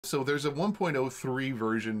So there's a 1.03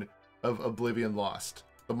 version of Oblivion Lost,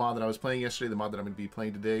 the mod that I was playing yesterday, the mod that I'm going to be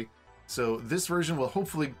playing today. So this version will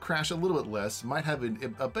hopefully crash a little bit less, might have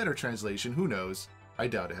a better translation, who knows. I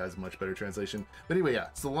doubt it has much better translation. But anyway, yeah,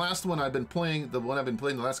 so the last one I've been playing, the one I've been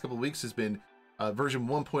playing the last couple of weeks has been version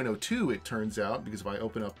 1.02, it turns out, because if I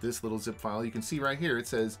open up this little zip file, you can see right here, it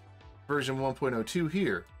says version 1.02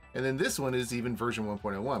 here. And then this one is even version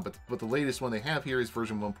 1.01, but the latest one they have here is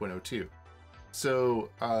version 1.02. So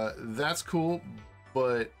that's cool,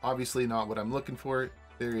 but obviously not what I'm looking for.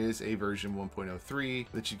 There is a version 1.03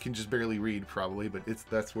 that you can just barely read probably, but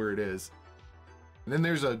that's where it is. And then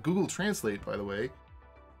there's a Google Translate, by the way,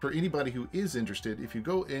 for anybody who is interested. If you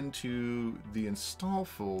go into the install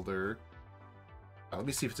folder, let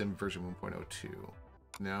me see if it's in version 1.02.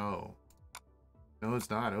 No, it's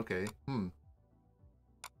not. Okay.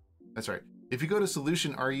 That's right. If you go to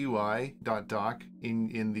solutionrui.doc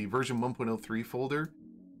in the version 1.03 folder,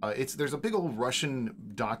 there's a big old Russian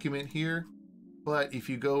document here, but if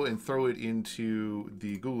you go and throw it into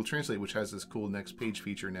the Google Translate, which has this cool next page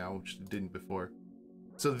feature now, which it didn't before.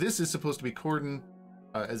 So this is supposed to be Kordon,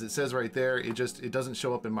 as it says right there. It doesn't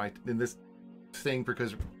show up in this thing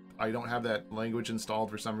because I don't have that language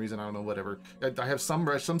installed for some reason. I don't know, whatever. I have some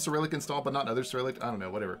Cyrillic installed, but not other Cyrillic. I don't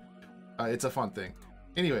know, whatever. It's a fun thing.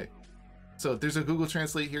 Anyway. So there's a Google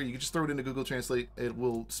Translate here. You can just throw it into Google Translate. It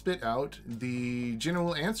will spit out the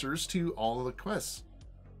general answers to all of the quests.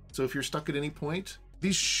 So if you're stuck at any point,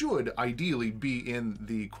 these should ideally be in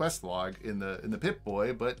the quest log in the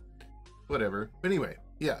Pip-Boy, but whatever. Anyway,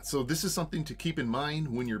 yeah, so this is something to keep in mind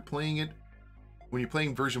when you're playing it, when you're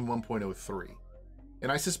playing version 1.03.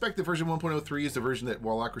 And I suspect that version 1.03 is the version that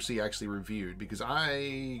Warlocracy actually reviewed, because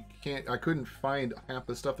I couldn't find half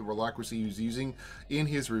the stuff that Warlocracy was using in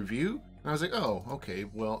his review. And I was like, oh, okay,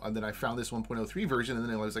 well, and then I found this 1.03 version, and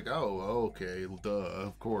then I was like, oh, okay, duh,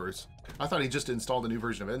 of course. I thought he just installed a new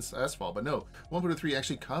version of SFAL, but no, 1.03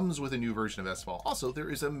 actually comes with a new version of SFAL. Also, there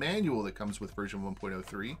is a manual that comes with version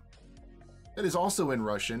 1.03 that is also in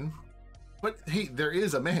Russian, but hey, there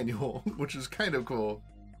is a manual, which is kind of cool.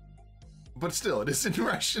 But still, it is in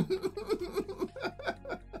Russian.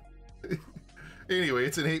 Anyway,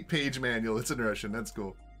 it's an 8-page manual. It's in Russian. That's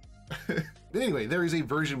cool. But anyway, there is a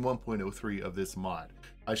version 1.03 of this mod.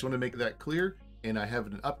 I just want to make that clear, and I have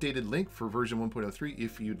an updated link for version 1.03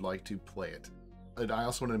 if you'd like to play it. And I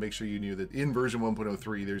also wanted to make sure you knew that in version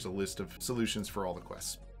 1.03, there's a list of solutions for all the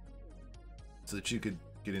quests, so that you could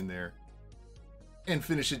get in there and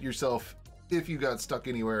finish it yourself if you got stuck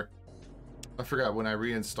anywhere. I forgot when I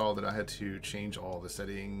reinstalled it, I had to change all the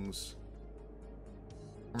settings.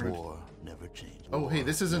 War never changed. Oh, hey,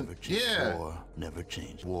 this isn't. Yeah. War never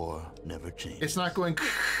changed. War never changed. It's not going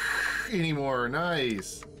anymore.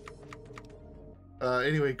 Nice.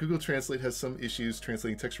 Anyway, Google Translate has some issues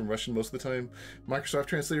translating text from Russian most of the time. Microsoft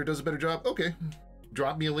Translator does a better job. Okay,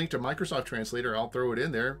 drop me a link to Microsoft Translator. I'll throw it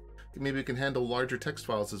in there. Maybe it can handle larger text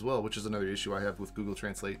files as well, which is another issue I have with Google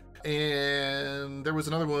Translate. And there was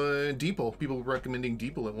another one, DeepL. People were recommending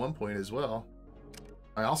DeepL at one point as well.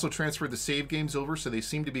 I also transferred the save games over, so they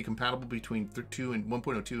seem to be compatible between 1.02 and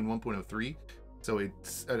 1.03. So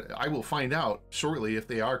I will find out shortly if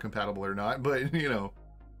they are compatible or not, but you know.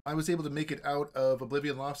 I was able to make it out of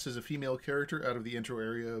Oblivion Lost as a female character out of the intro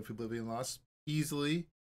area of Oblivion Lost easily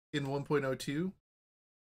in 1.02.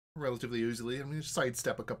 Relatively easily. I'm going to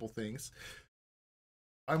sidestep a couple things.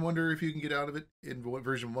 I wonder if you can get out of it in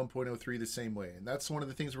version 1.03 the same way. And that's one of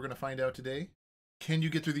the things we're going to find out today. Can you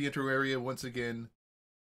get through the intro area once again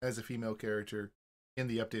as a female character in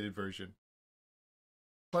the updated version?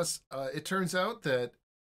 Plus, it turns out that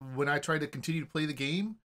when I tried to continue to play the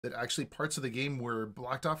game, that actually parts of the game were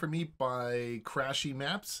blocked off for me by crashy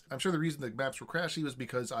maps. I'm sure the reason the maps were crashy was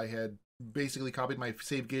because I had basically copied my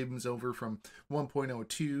save games over from 1.02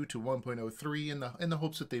 to 1.03 in the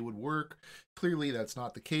hopes that they would work. Clearly that's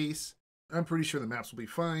not the case. I'm pretty sure the maps will be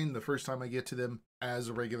fine the first time I get to them as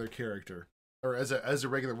a regular character, or as a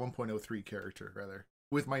regular 1.03 character rather,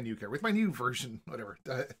 with my new character, with my new version, whatever.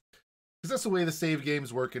 Because that's the way the save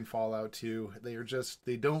games work in Fallout 2.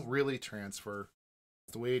 They don't really transfer.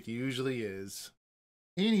 It's the way it usually is.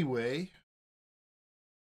 Anyway,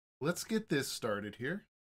 let's get this started here.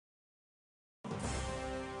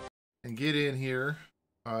 And get in here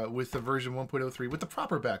with the version 1.03 with the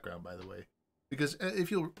proper background, by the way. Because if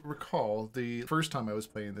you'll recall, the first time I was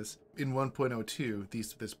playing this in 1.02,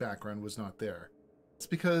 this background was not there. It's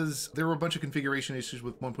because there were a bunch of configuration issues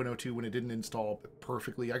with 1.02 when it didn't install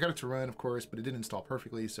perfectly. I got it to run, of course, but it didn't install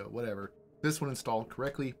perfectly, so whatever. This one installed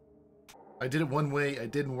correctly. I did it one way,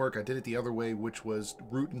 it didn't work. I did it the other way, which was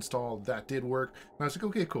root install. That did work. And I was like,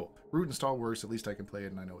 okay, cool. Root install works. At least I can play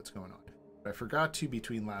it and I know what's going on. But I forgot to,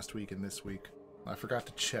 between last week and this week, I forgot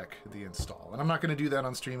to check the install. And I'm not going to do that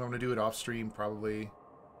on stream. I'm going to do it off stream, probably.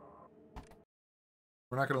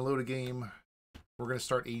 We're not going to load a game. We're going to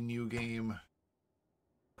start a new game.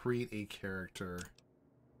 Create a character.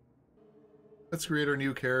 Let's create our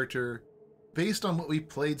new character. Based on what we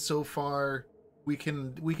played so far, we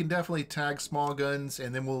can definitely tag small guns,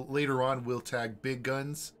 and then later on we'll tag big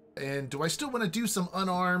guns. And do I still want to do some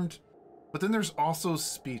unarmed? But then there's also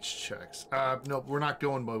speech checks. No, we're not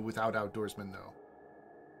going without outdoorsmen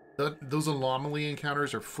though. Those anomaly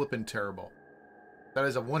encounters are flippin' terrible. That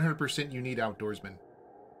is a 100% you need outdoorsmen.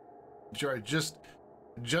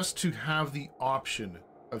 Just to have the option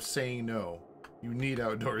of saying no, you need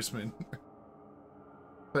outdoorsmen.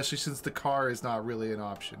 Especially since the car is not really an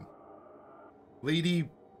option. Lady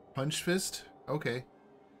Punch Fist? Okay.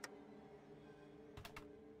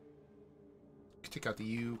 Take out the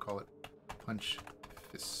U, call it Punch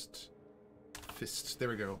Fist. Fist. There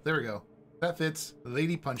we go. There we go. That fits.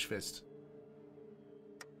 Lady Punch Fist.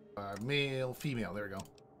 Male, female. There we go.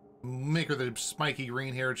 Make her the spiky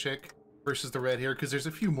green hair chick versus the red hair, because there's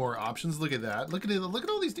a few more options. Look at that. Look at it. Look at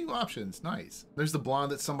all these new options. Nice. There's the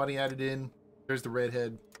blonde that somebody added in. There's the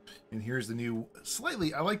redhead. And here's the new,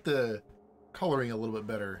 slightly, I like the coloring a little bit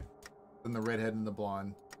better than the redhead and the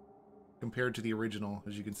blonde compared to the original,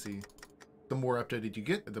 as you can see. The more updated you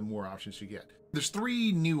get, the more options you get. There's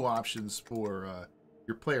 3 new options for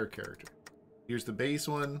your player character. Here's the base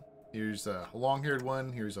one, here's a long-haired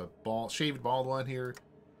one, here's a shaved bald one here,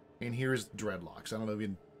 and here's dreadlocks. I don't know if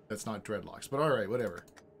that's not dreadlocks, but alright, whatever.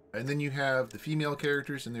 And then you have the female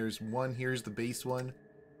characters, and there's 1, here's the base one.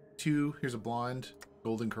 2, here's a blonde,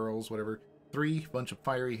 golden curls, whatever. 3, bunch of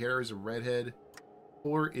fiery hair is a redhead.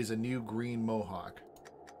 4 is a new green mohawk.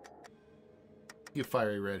 You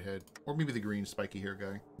fiery redhead, or maybe the green spiky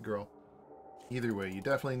hair girl. Either way, you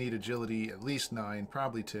definitely need agility, at least 9,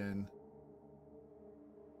 probably 10.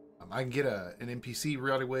 I can get an NPC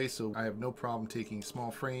right away, so I have no problem taking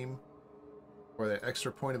small frame or that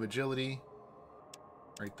extra point of agility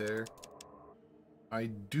right there. I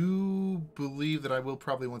do believe that I will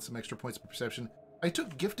probably want some extra points of perception. I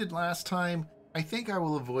took gifted last time. I think I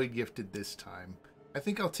will avoid gifted this time. I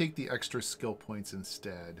think I'll take the extra skill points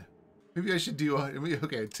instead. Maybe I should do,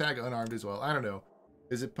 okay, tag unarmed as well. I don't know.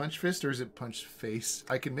 Is it punch fist or is it punch face?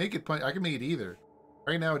 I can make it I can make it either.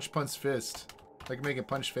 Right now it's punch fist. I can make it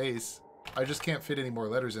punch face. I just can't fit any more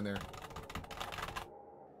letters in there.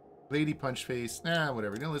 Lady punch face. Nah,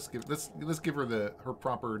 whatever. No, let's give her her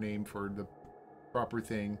proper name for the proper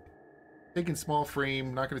thing. Taking small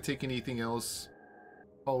frame, not going to take anything else.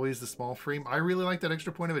 Always the small frame. I really like that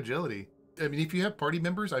extra point of agility. I mean, if you have party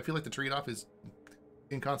members, I feel like the trade-off is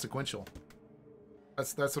inconsequential.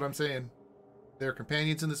 That's what I'm saying. There are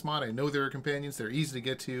companions in this mod. I know there are companions. They're easy to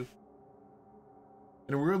get to.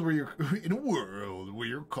 In a world where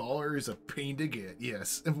your collar is a pain to get.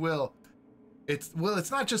 Yes. Well,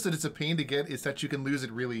 it's not just that it's a pain to get, it's that you can lose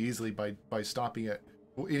it really easily by stopping at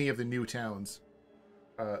any of the new towns.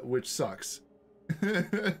 Which sucks.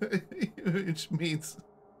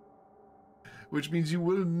 which means you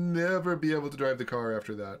will never be able to drive the car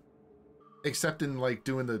after that. Except in like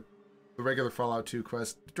doing the regular Fallout 2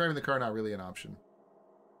 quest. Driving the car not really an option.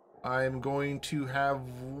 I'm going to have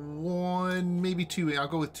 1, maybe 2. I'll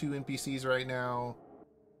go with 2 NPCs right now.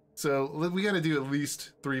 So we got to do at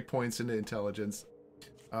least 3 points into intelligence.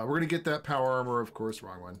 We're going to get that power armor, of course.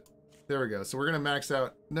 Wrong one. There we go. So we're going to max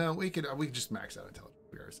out. No, we can just max out intelligence.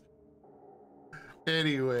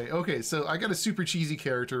 Anyway, okay, so I got a super cheesy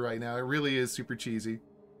character right now. It really is super cheesy.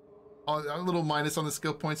 A little minus on the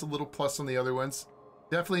skill points, a little plus on the other ones.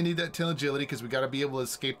 Definitely need that 10 agility because we got to be able to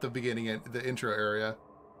escape the beginning and the intro area.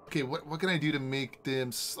 Okay, what can I do to make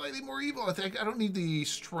them slightly more evil? I think I don't need the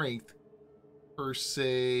strength per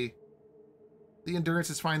se. The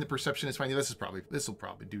endurance is fine. The perception is fine. Yeah, this will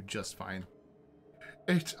probably do just fine.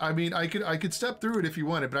 I mean, I could step through it if you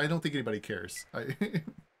wanted, but I don't think anybody cares.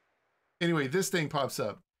 Anyway, this thing pops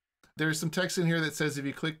up. There's some text in here that says if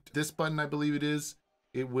you click this button, I believe it is,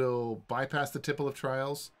 it will bypass the tipple of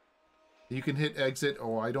trials. You can hit exit.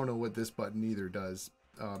 Oh, I don't know what this button either does.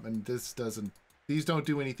 And this doesn't. These don't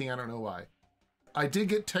do anything. I don't know why. I did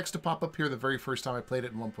get text to pop up here the very first time I played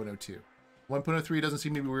it in 1.02. 1.03 doesn't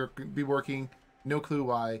seem to be working. No clue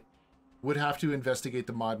why. Would have to investigate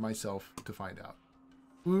the mod myself to find out.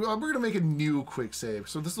 We're going to make a new quick save.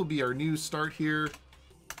 So this will be our new start here.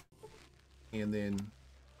 And then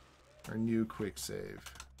our new quick save.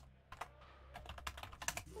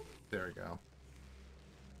 There we go.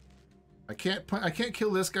 I can't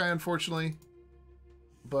kill this guy, unfortunately,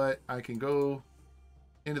 but I can go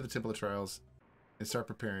into the Temple of Trials and start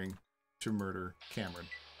preparing to murder Cameron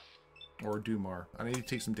or Dumar. I need to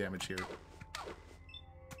take some damage here.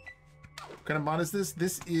 What kind of mod is this?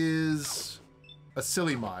 This is a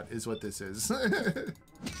silly mod, is what this is.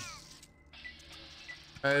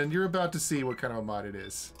 And you're about to see what kind of a mod it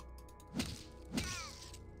is.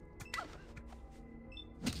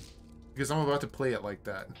 Because I'm about to play it like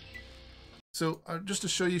that. So just to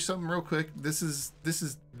show you something real quick, this is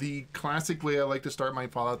the classic way I like to start my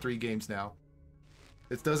Fallout 3 games now.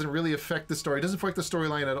 It doesn't really affect the story. It doesn't affect the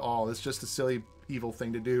storyline at all. It's just a silly, evil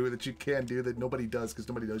thing to do that you can do that nobody does because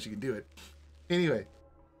nobody knows you can do it. Anyway,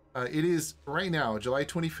 it is right now, July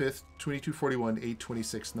 25th, 2241,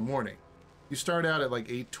 8:26 in the morning. You start out at like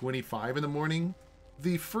 8:25 in the morning.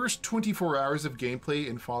 The first 24 hours of gameplay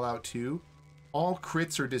in Fallout 2, all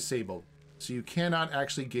crits are disabled. So you cannot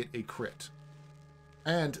actually get a crit.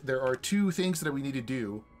 And there are two things that we need to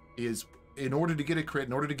do is in order to get a crit,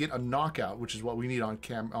 in order to get a knockout, which is what we need on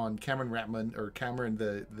Cameron Ratman, or Cameron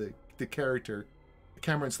the character,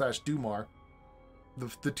 Cameron / Dumar.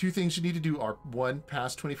 The two things you need to do are, one,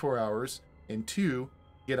 pass 24 hours, and two,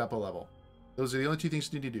 get up a level. Those are the only two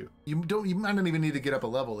things you need to do. You might not even need to get up a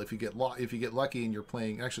level if you get lucky and you're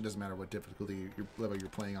playing. Actually, it doesn't matter what difficulty level you're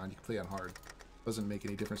playing on. You can play on hard. Doesn't make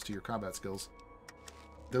any difference to your combat skills.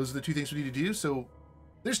 Those are the two things we need to do. So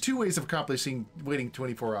there's two ways of accomplishing waiting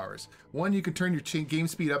 24 hours. One, you can turn your game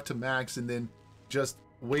speed up to max and then just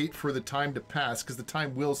wait for the time to pass, because the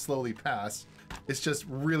time will slowly pass. It's just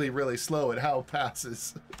really, really slow at how it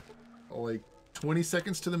passes. Like 20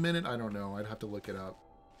 seconds to the minute? I don't know. I'd have to look it up.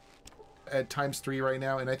 At ×3 right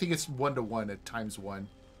now, and I think it's 1:1 at ×1,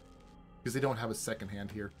 because they don't have a second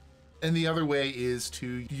hand here. And the other way is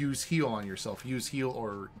to use heal on yourself. Use heal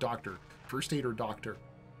or doctor. First aid or doctor.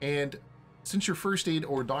 And since your first aid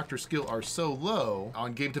or doctor skill are so low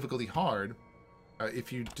on game difficulty hard,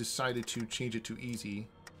 if you decided to change it to easy,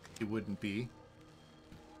 it wouldn't be.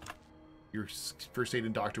 Your first aid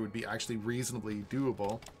and doctor would be actually reasonably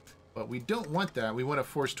doable. But we don't want that. We want to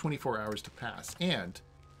force 24 hours to pass. And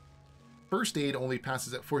first aid only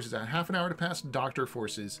forces a half an hour to pass. Doctor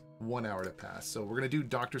forces 1 hour to pass. So we're going to do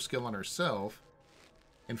doctor skill on ourselves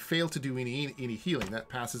and fail to do any healing. That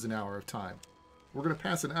passes an hour of time. We're going to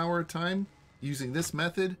pass an hour of time using this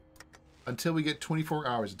method until we get 24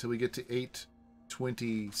 hours, until we get to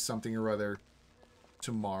 8:20 something or other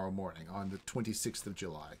tomorrow morning on the 26th of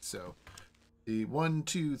July. So the 1,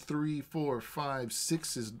 2, 3, 4, 5,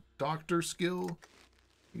 6 is doctor skill.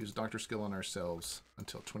 Use doctor skill on ourselves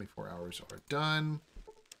until 24 hours are done.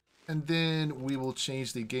 And then we will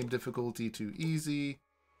change the game difficulty to easy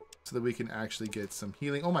so that we can actually get some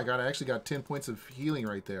healing. Oh my god, I actually got 10 points of healing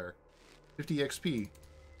right there. 50 XP.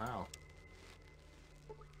 Wow.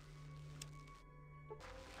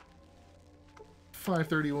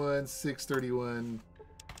 $531, $631,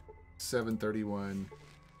 $731,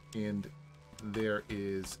 and there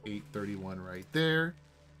is $831 right there.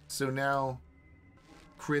 So now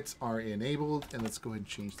crits are enabled, and let's go ahead and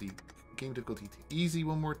change the game difficulty to easy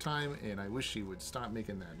one more time, and I wish she would stop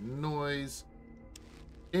making that noise.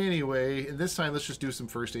 Anyway, and this time let's just do some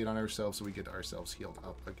first aid on ourselves so we get ourselves healed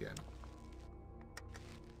up again.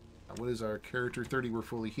 What is our character? 30, we're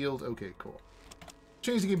fully healed. Okay, cool.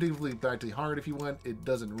 Change the game difficulty back to hard if you want. It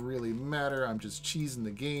doesn't really matter. I'm just cheesing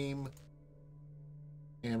the game.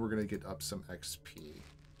 And we're going to get up some XP.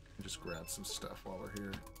 And just grab some stuff while we're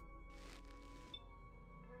here.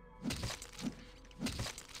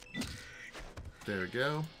 There we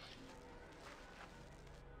go.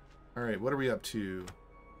 Alright, what are we up to?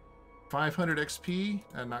 500 XP.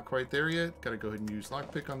 Not quite there yet. Gotta go ahead and use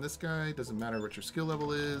lockpick on this guy. Doesn't matter what your skill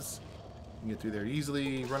level is. You can get through there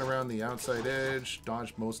easily. Run around the outside edge.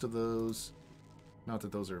 Dodge most of those. Not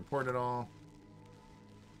that those are important at all.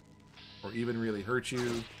 Or even really hurt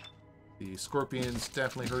you. The scorpions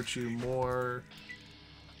definitely hurt you more.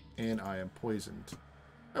 And I am poisoned.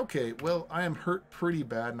 Okay, well, I am hurt pretty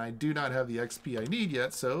bad, and I do not have the XP I need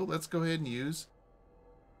yet, so let's go ahead and use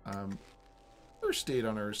first aid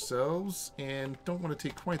on ourselves, and don't want to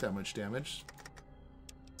take quite that much damage.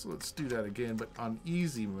 So let's do that again, but on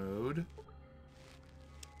easy mode.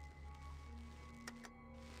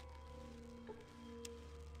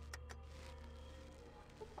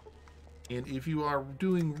 And if you are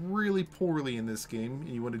doing really poorly in this game, and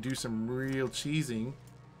you want to do some real cheesing,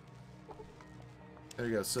 there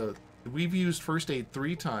you go. So we've used first aid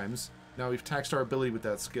 3 times. Now we've taxed our ability with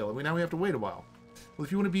that skill. And now we have to wait a while. Well,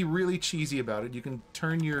 if you want to be really cheesy about it, you can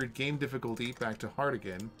turn your game difficulty back to hard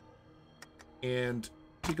again. And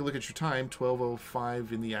take a look at your time,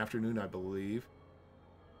 12:05 in the afternoon, I believe.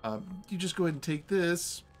 You just go ahead and take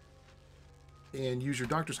this and use your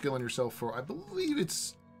doctor skill on yourself for, I believe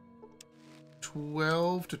it's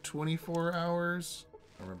 12 to 24 hours.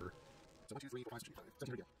 I don't remember. 1, 2, 3, 4, 5, 6, 7, 8,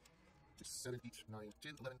 here we go. 6, 7, 8, 9,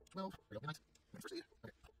 10, 11, 12. There we go. Midnight. First aid.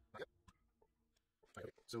 Okay. Okay. Okay.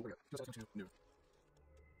 So we're good. To noon.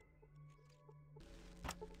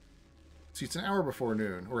 See, it's an hour before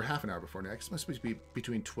noon, or half an hour before noon. It must be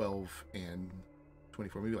between 12 and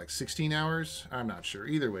 24, maybe like 16 hours. I'm not sure.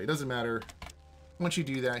 Either way, it doesn't matter. Once you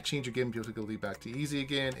do that, change your game difficulty back to easy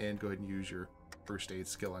again, and go ahead and use your first aid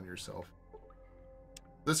skill on yourself.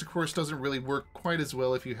 This, of course, doesn't really work quite as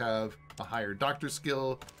well if you have a higher doctor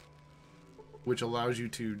skill, which allows you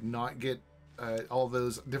to not get all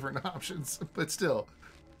those different options. But still,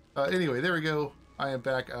 anyway, there we go. I am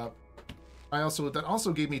back up. That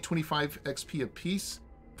also gave me 25 XP apiece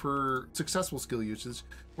for successful skill usage,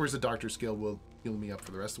 whereas the doctor skill will heal me up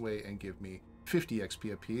for the rest of the way and give me 50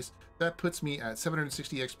 XP apiece. That puts me at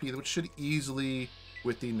 760 XP, which should easily,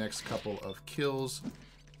 with the next couple of kills,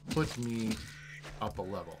 put me up a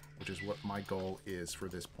level, which is what my goal is for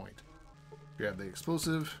this point. Grab the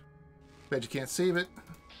explosive. Bet you can't save it.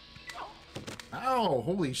 Ow!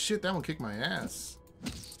 Holy shit, that one kicked my ass.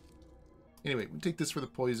 Anyway, we take this for the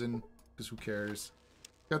poison, because who cares?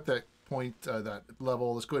 Got that point, that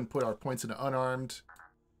level. Let's go ahead and put our points into unarmed.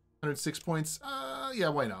 106 points. Yeah,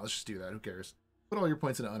 why not? Let's just do that. Who cares? Put all your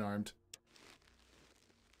points into unarmed.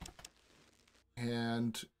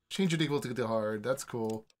 And change your difficulty to hard. That's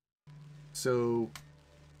cool. So,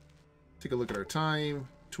 take a look at our time.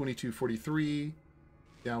 22:43.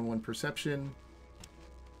 Down 1 perception.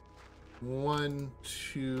 1,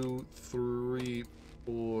 2, 3,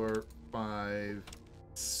 4, 5,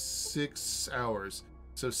 6 hours.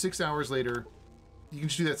 So 6 hours later, you can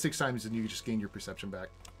just do that 6 times and you just gain your perception back.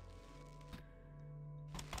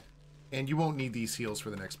 And you won't need these heals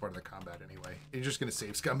for the next part of the combat anyway. You're just going to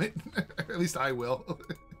save scum it. At least I will.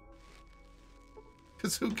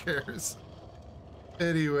 Because who cares?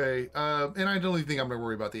 Anyway, and I don't even think I'm going to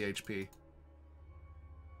worry about the HP.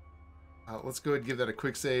 Let's go ahead and give that a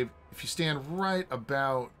quick save. If you stand right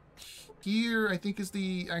about here, I think is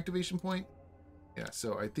the activation point. Yeah,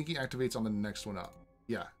 so I think he activates on the next one up.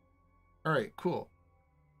 Yeah. All right, cool.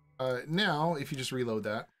 Now, if you just reload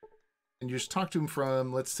that, and you just talk to him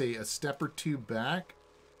from, let's say, a step or 2 back,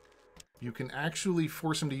 you can actually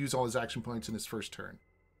force him to use all his action points in his first turn.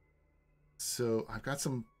 So I've got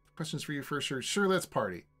some questions for you first. Sure, let's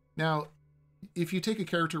party. Now, if you take a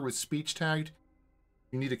character with speech tagged,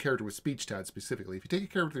 you need a character with speech tagged specifically. If you take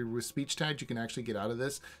a character with speech tagged, you can actually get out of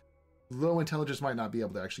this. Low intelligence might not be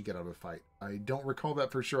able to actually get out of a fight. I don't recall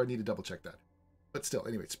that for sure. I need to double check that. But still,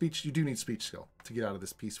 anyway, speech, you do need speech skill to get out of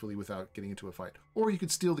this peacefully without getting into a fight. Or you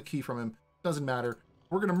could steal the key from him. Doesn't matter.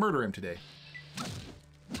 We're going to murder him today.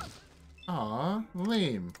 Aw,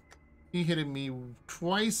 lame. He hit me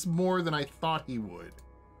twice more than I thought he would.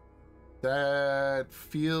 That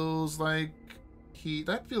feels like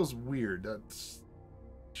that feels weird. That's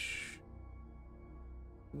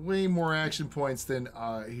way more action points than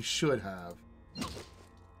he should have.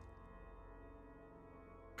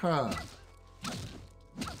 Huh.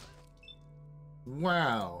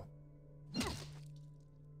 Wow.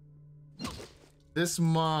 This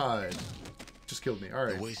mod just killed me. All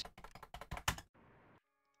right.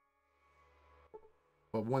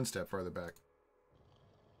 Well, 1 step farther back.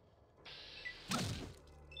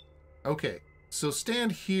 Okay. So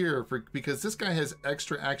stand here because this guy has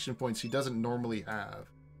extra action points he doesn't normally have.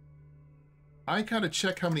 I gotta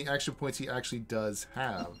check how many action points he actually does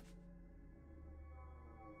have.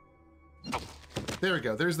 There we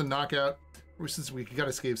go. There's the knockout. Since we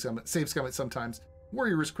gotta save scum it sometimes.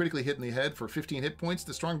 Warrior is critically hit in the head for 15 hit points.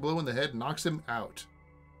 The strong blow in the head knocks him out.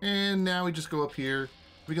 And now we just go up here.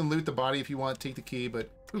 We can loot the body if you want, take the key,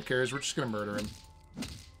 but who cares? We're just gonna murder him.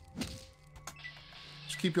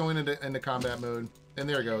 Just keep going into combat mode. And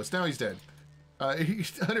there he goes. Now he's dead.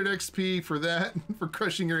 100 XP for that, for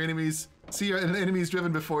crushing your enemies. See enemies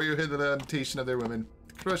driven before you, hit the temptation of their women.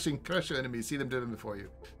 Crush your enemies, see them driven before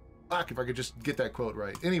you. Fuck, if I could just get that quote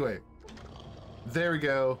right. Anyway, there we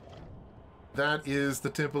go. That is the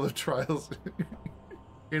Temple of Trials.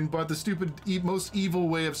 But the stupid, most evil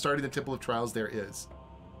way of starting the Temple of Trials there is.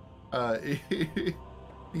 You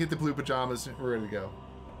get the blue pajamas, we're ready to go.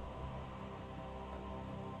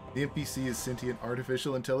 The NPC is sentient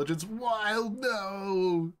artificial intelligence. Wild,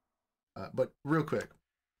 no! But real quick,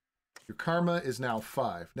 your karma is now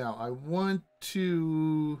 5. Now, I'm going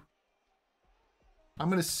to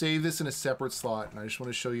save this in a separate slot, and I just want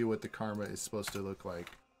to show you what the karma is supposed to look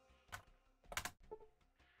like.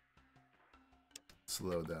 Let's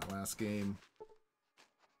load that last game.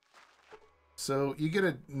 So you get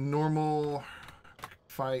a normal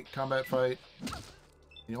fight, combat fight.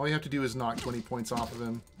 And all you have to do is knock 20 points off of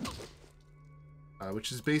him.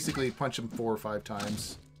 Which is basically punch him 4 or 5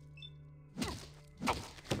 times.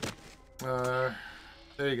 There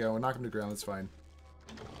you go. Knock him to the ground. That's fine.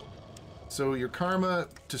 So your karma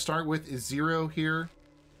to start with is 0 here.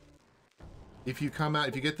 If you come out,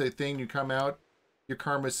 if you get the thing, you come out, your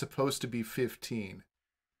karma is supposed to be 15.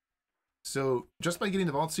 So just by getting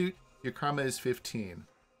the vault suit, your karma is 15.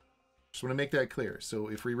 Just want to make that clear. So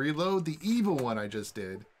if we reload the evil one I just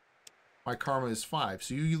did, my karma is 5.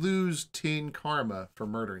 So you lose 10 karma for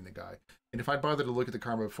murdering the guy. And if I bothered to look at the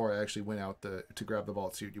karma before I actually went out to grab the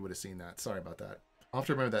vault suit, you would have seen that. Sorry about that. I'll have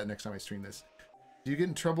to remember that next time I stream this. Do you get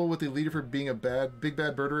in trouble with the leader for being a big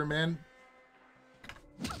bad murderer, man?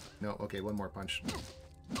 No. Okay, one more punch.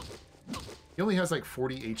 He only has like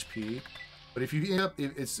 40 HP. But if you end up,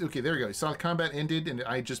 it's okay. There you go. You saw the combat ended, and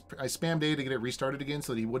I spammed A to get it restarted again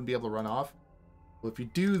so that he wouldn't be able to run off. Well, if you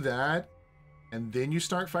do that, and then you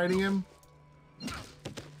start fighting him,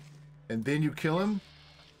 and then you kill him,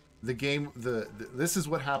 the game, this is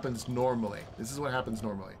what happens normally. This is what happens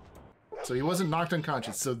normally. So he wasn't knocked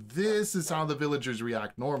unconscious. So this is how the villagers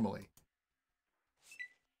react normally.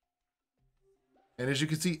 And as you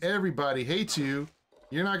can see, everybody hates you.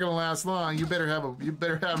 You're not gonna last long. You better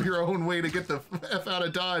have your own way to get the F out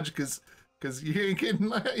of Dodge, because you ain't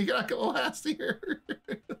getting, you're not gonna last here.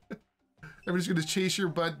 Everybody's gonna chase your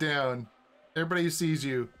butt down. Everybody who sees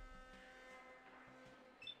you.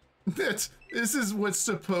 This is what's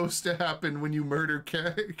supposed to happen when you murder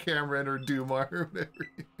Cameron or Dumar or whatever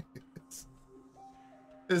it is.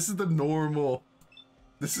 This is the normal.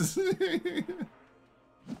 This is.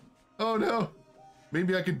 Oh no.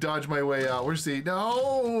 Maybe I could dodge my way out. We'll see.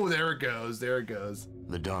 No, there it goes. There it goes.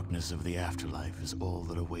 The darkness of the afterlife is all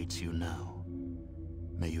that awaits you now.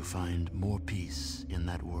 May you find more peace in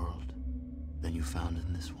that world than you found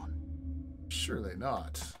in this one. Surely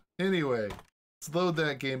not. Anyway, let's load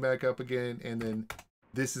that game back up again, and then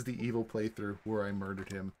this is the evil playthrough where I murdered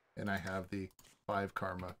him, and I have the 5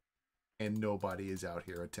 karma, and nobody is out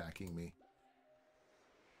here attacking me.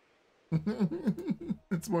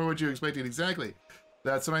 It's more what you expected. Exactly.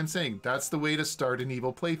 That's what I'm saying. That's the way to start an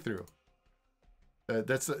evil playthrough.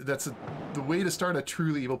 That's the way to start a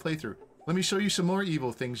truly evil playthrough. Let me show you some more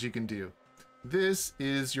evil things you can do. This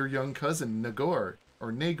is your young cousin, Nagor,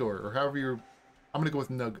 or Nagor, or however you're... I'm going to go with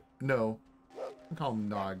Nug. No. I call him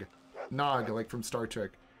Nog. Nog, like from Star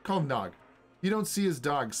Trek. Call him Nog. You don't see his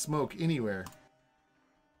dog Smoke anywhere.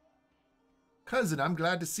 Cousin, I'm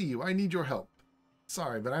glad to see you. I need your help.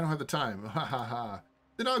 Sorry, but I don't have the time. Ha ha ha.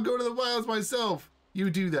 Then I'll go to the wilds myself. You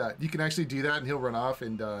do that. You can actually do that and he'll run off.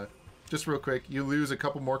 And just real quick, you lose a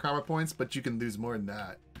couple more karma points, but you can lose more than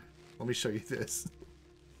that. Let me show you this.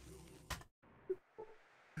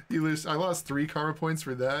 You lose. I lost 3 karma points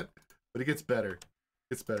for that, but it gets better.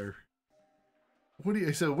 It's better. What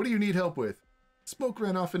do you need help with? Smoke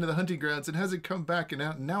ran off into the hunting grounds and hasn't come back,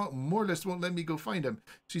 and now Mortis won't let me go find him.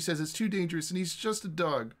 She says it's too dangerous and he's just a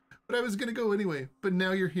dog. But I was gonna go anyway. But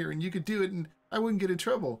now you're here and you could do it and I wouldn't get in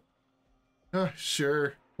trouble.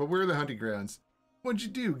 Sure. But where are the hunting grounds? What'd you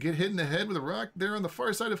do? Get hit in the head with a rock? They're on the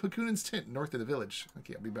far side of Hakunen's tent, north of the village.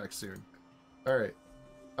 Okay, I'll be back soon. Alright.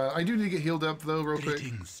 I do need to get healed up though, real quick.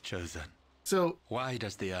 Greetings, chosen. So, why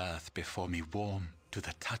does the earth before me warm to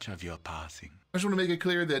the touch of your passing? I just want to make it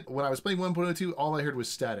clear that when I was playing 1.02, all I heard was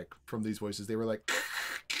static from these voices. They were like...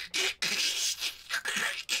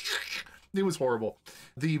 It was horrible.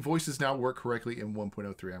 The voices now work correctly in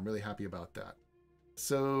 1.03. I'm really happy about that.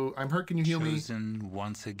 So, I'm hurt. Can you heal me? Chosen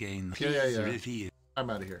once again. Yeah. I'm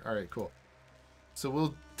out of here. All right, cool. So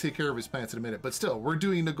we'll take care of his plants in a minute. But still, we're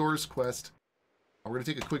doing Nagor's quest. We're going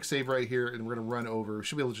to take a quick save right here, and we're going to run over. We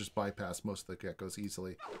should be able to just bypass most of the geckos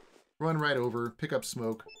easily. Run right over, pick up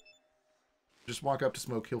Smoke. Just walk up to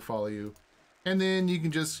Smoke, he'll follow you. And then you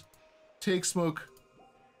can just take Smoke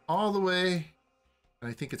all the way, and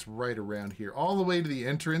I think it's right around here, all the way to the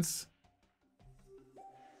entrance.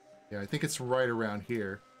 Yeah, I think it's right around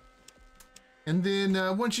here. And then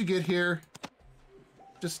once you get here,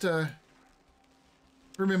 just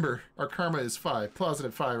remember, our karma is 5,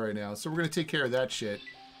 positive 5 right now, so we're going to take care of that shit.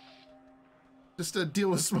 Just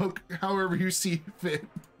deal with Smoke however you see fit.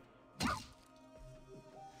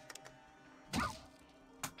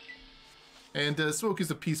 And Smoke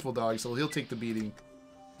is a peaceful dog, so he'll take the beating.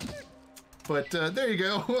 But there you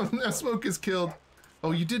go. Now Smoke is killed.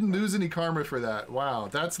 Oh, you didn't lose any karma for that. Wow,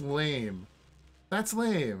 that's lame. That's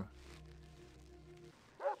lame.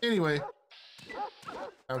 Anyway.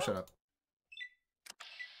 Oh, shut up.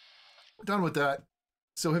 Done with that.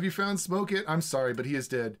 So have you found Smoke yet? I'm sorry, but he is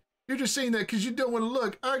dead. You're just saying that because you don't want to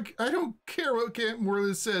look. I don't care what Camp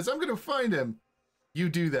Morley says. I'm going to find him. You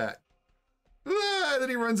do that. Ah, then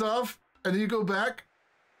he runs off, and then you go back,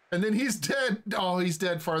 and then he's dead. Oh, he's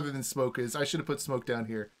dead farther than Smoke is. I should have put Smoke down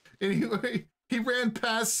here. Anyway, he ran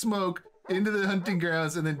past Smoke into the hunting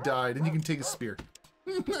grounds and then died, and you can take a spear.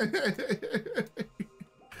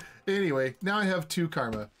 Anyway, now I have 2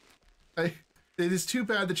 karma. It is too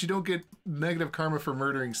bad that you don't get negative karma for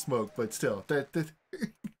murdering Smoke, but still,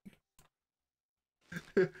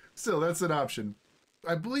 still, that's an option.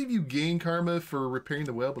 I believe you gain karma for repairing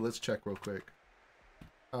the well, but let's check real quick.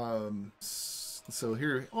 So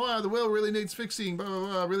here, the well really needs fixing, blah, blah,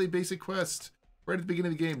 blah, really basic quest. Right at the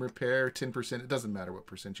beginning of the game, repair, 10%. It doesn't matter what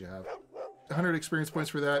percent you have. 100 experience points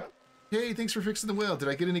for that. Hey, thanks for fixing the well. Did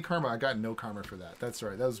I get any karma? I got no karma for that. That's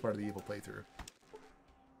right, that was part of the evil playthrough.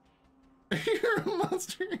 You're a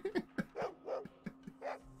monster.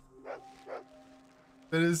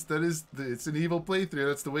 It's an evil playthrough.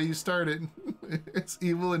 That's the way you start it. It's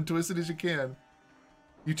evil and twisted as you can.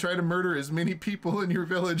 You try to murder as many people in your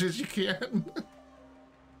village as you can.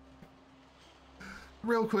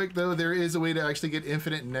 Real quick though, there is a way to actually get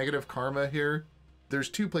infinite negative karma here. There's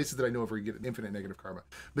 2 places that I know of where you get infinite negative karma,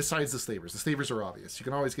 besides the slavers. The slavers are obvious. You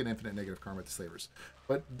can always get infinite negative karma with the slavers.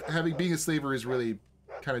 But being a slaver is really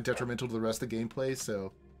kind of detrimental to the rest of the gameplay,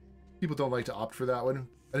 so people don't like to opt for that one.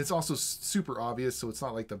 And it's also super obvious, so it's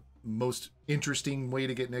not like the most interesting way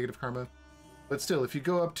to get negative karma. But still, if you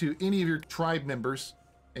go up to any of your tribe members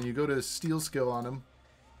and you go to steal skill on them,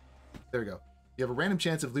 there we go. You have a random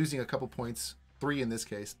chance of losing a couple points, 3 in this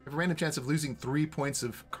case. You have a random chance of losing 3 points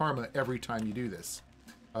of karma every time you do this.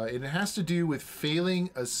 It has to do with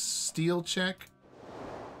failing a steal check,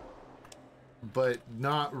 but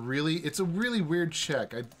not really. It's a really weird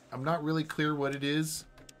check. I'm not really clear what it is,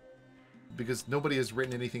 because nobody has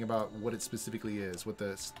written anything about what it specifically is, what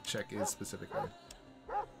the check is specifically.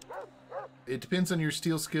 It depends on your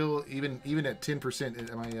steal skill. Even at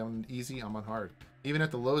 10%, am I on easy? I'm on hard. Even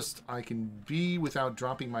at the lowest I can be without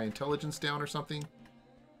dropping my intelligence down or something,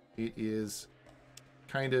 it is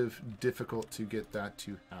kind of difficult to get that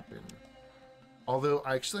to happen. Although,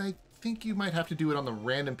 actually, I think you might have to do it on the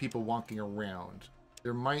random people walking around.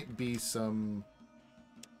 There might be some...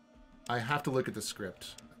 I have to look at the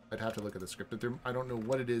script. I'd have to look at the script. But I don't know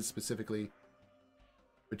what it is specifically,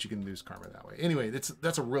 but you can lose karma that way. Anyway,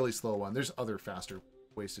 that's a really slow one. There's other faster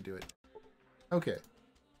ways to do it. Okay.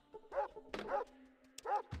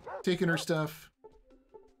 Taking her stuff.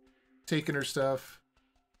 Taking her stuff.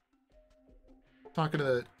 Talking to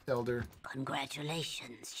the elder.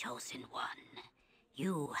 Congratulations, Chosen One.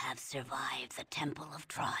 You have survived the Temple of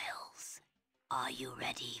Trials. Are you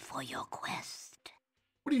ready for your quest?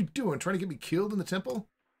 What are you doing? Trying to get me killed in the temple?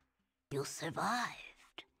 You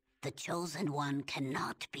survived. The Chosen One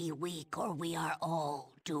cannot be weak, or we are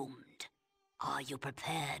all doomed. Are you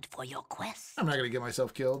prepared for your quest? I'm not going to get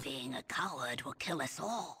myself killed. Being a coward will kill us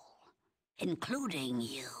all, including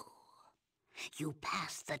you. You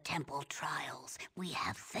passed the temple trials. We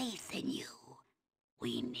have faith in you.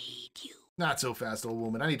 We need you. Not so fast, old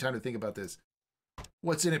woman. I need time to think about this.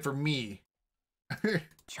 What's in it for me?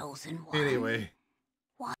 Chosen One. Anyway.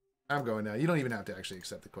 What? I'm going now. You don't even have to actually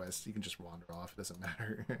accept the quest. You can just wander off. It doesn't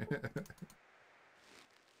matter.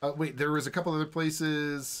 Wait, there was a couple other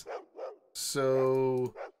places.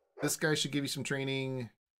 So this guy should give you some training.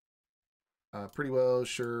 Pretty well,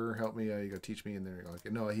 sure. Help me. You go teach me, and then you're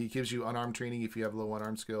like, no, he gives you unarmed training if you have low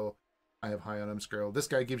unarmed skill. I have high unarmed skill. This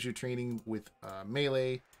guy gives you training with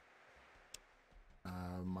melee.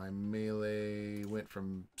 My melee went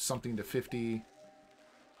from something to 50.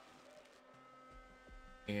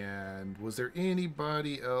 And was there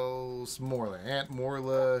anybody else? Morla. Aunt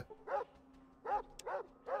Morla.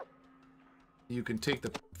 You can take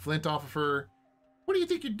the flint off of her. What do you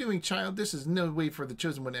think you're doing, child? This is no way for the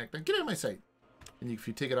Chosen One to act. Now, get out of my sight. And if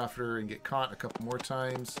you take it off her and get caught a couple more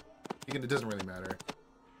times, it doesn't really matter.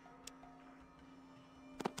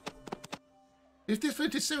 If this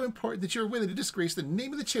flint is so important that you're willing to disgrace the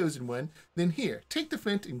name of the Chosen One, then here, take the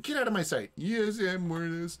flint and get out of my sight. Yes, I'm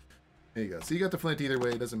Mortis. There you go. So you got the flint either way.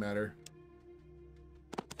 It doesn't matter.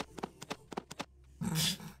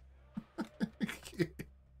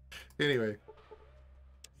 Anyway.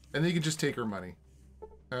 And then you can just take her money.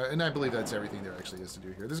 And I believe that's everything there actually is to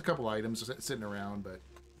do here. There's a couple items sitting around, but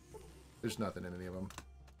there's nothing in any of them.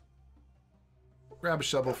 Grab a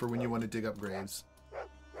shovel for when you want to dig up graves.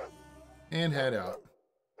 And head out.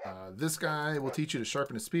 This guy will teach you to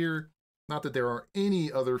sharpen a spear. Not that there are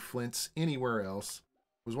any other flints anywhere else.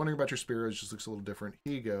 I was wondering about your spear. It just looks a little different.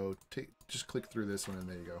 Here you go. Just click through this one, and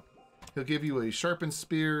there you go. He'll give you a sharpened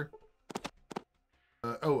spear.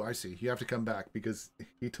 Oh, I see. You have to come back because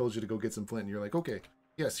he told you to go get some flint. And you're like, okay,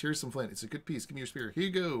 yes, here's some flint. It's a good piece. Give me your spear. Here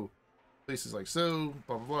you go. Places like so,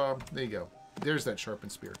 blah, blah, blah. There you go. There's that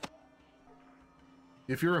sharpened spear.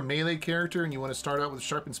 If you're a melee character and you want to start out with a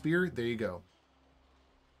sharpened spear, there you go.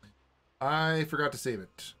 I forgot to save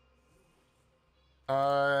it.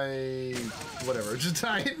 Whatever. Just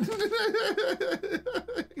die it.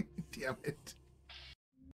 Damn it.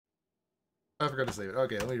 I forgot to save it.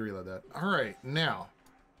 Okay, let me reload that. Alright, now.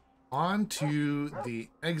 On to the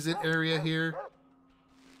exit area here.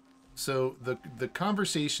 So, the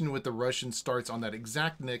conversation with the Russian starts on that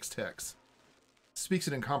exact next text. Speaks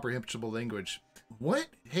an incomprehensible language. What?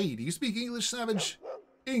 Hey, do you speak English, savage?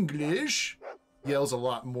 English? Yells a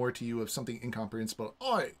lot more to you of something incomprehensible.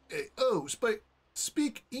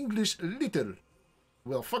 Speak English a little.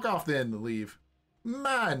 Well, fuck off then, leave.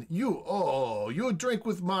 Man, you drink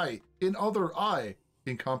with my in other eye.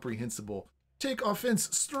 Incomprehensible. Take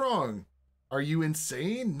offense strong. Are you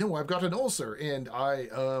insane? No, I've got an ulcer, and I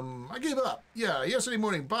gave up. Yeah, yesterday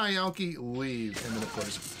morning. Bye, Alki. Leave. And then, of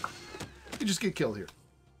course, you just get killed here.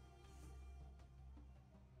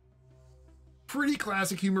 Pretty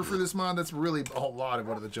classic humor for this mod. That's really a lot of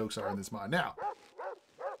what the jokes are in this mod. Now,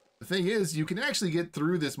 the thing is, you can actually get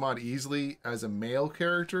through this mod easily as a male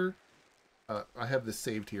character. I have this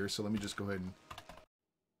saved here, so let me just go ahead and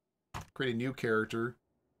create a new character.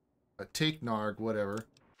 Take Narg, whatever.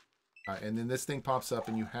 And then this thing pops up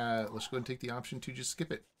and you have, let's go ahead and take the option to just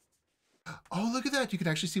skip it. Oh, look at that. You can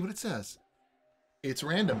actually see what it says. It's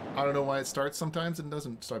random. I don't know why it starts sometimes and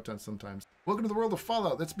doesn't start sometimes. Welcome to the world of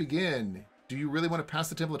Fallout. Let's begin. Do you really want to pass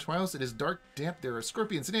the Temple of Trials? It is dark, damp, there are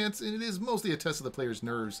scorpions and ants, and it is mostly a test of the player's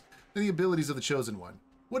nerves and the abilities of the chosen one.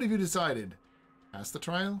 What have you decided? Pass the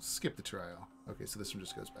trial? Skip the trial. Okay, so this one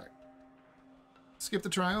just goes back. Skip the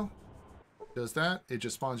trial. Does that. It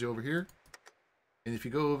just spawns you over here. And if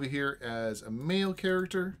you go over here as a male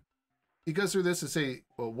character, he goes through this and say,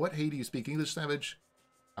 well, what? Hey, do you speak English, savage?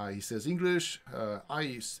 He says English.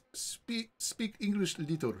 I speak English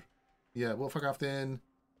little. Yeah, well, fuck off then.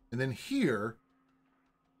 And then here,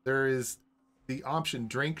 there is the option,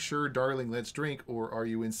 drink, sure, darling, let's drink, or are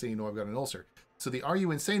you insane? No, I've got an ulcer. So the are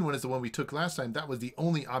you insane one is the one we took last time. That was the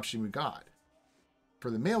only option we got.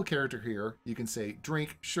 For the male character here, you can say,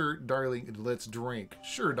 drink, sure, darling, and let's drink.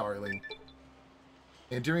 Sure, darling.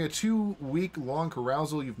 And during a 2-week-long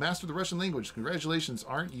carousal, you've mastered the Russian language. Congratulations,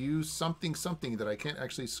 aren't you something that I can't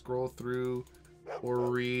actually scroll through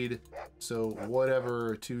or read? So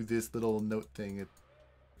whatever to this little note thing, it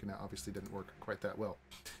obviously didn't work quite that well.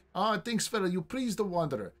 Thanks, fella, you pleased the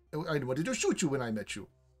wanderer. I wanted to shoot you when I met you.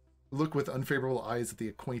 Look with unfavorable eyes at the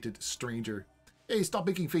acquainted stranger. Hey, stop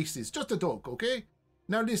making faces, just a dog, okay?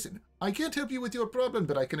 Now listen, I can't help you with your problem,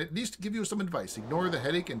 but I can at least give you some advice. Ignore the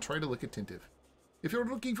headache and try to look attentive. If you're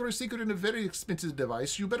looking for a secret and a very expensive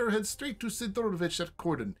device, you better head straight to Sidorovich at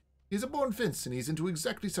Kordon. He's a born fence, and he's into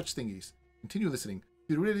exactly such thingies. Continue listening.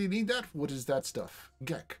 You really need that? What is that stuff?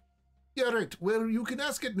 Gek. Yeah, right. Well, you can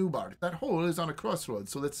ask at Newbart. That hole is on a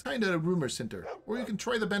crossroads, so that's kinda a rumor center. Or you can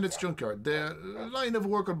try the bandits' junkyard. Their line of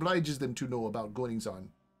work obliges them to know about goings on.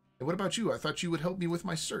 And what about you? I thought you would help me with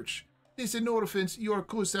my search. Listen, no offense, you're a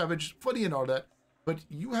cool savage, funny and all that, but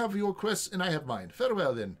you have your quests and I have mine.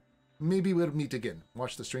 Farewell, then. Maybe we'll meet again.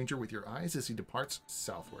 Watch the stranger with your eyes as he departs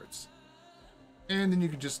southwards. And then you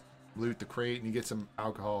can just loot the crate and you get some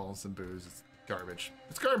alcohol and some booze. It's garbage.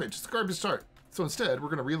 It's garbage. It's a garbage start. So instead, we're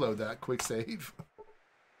going to reload that. Quick save.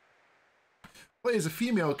 Play as a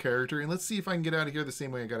female character, and let's see if I can get out of here the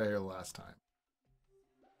same way I got out of here the last time.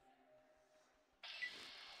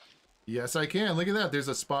 Yes, I can. Look at that. There's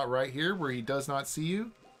a spot right here where he does not see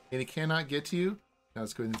you, and he cannot get to you. Now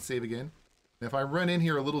let's go ahead and save again. And if I run in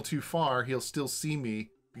here a little too far, he'll still see me,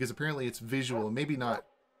 because apparently it's visual, maybe not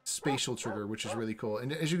spatial trigger, which is really cool.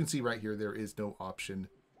 And as you can see right here, there is no option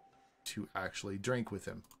to actually drink with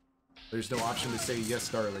him. There's no option to say, yes,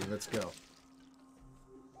 darling, let's go.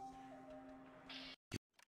 You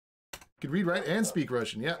can read, write, and speak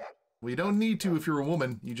Russian, yeah. Well, you don't need to if you're a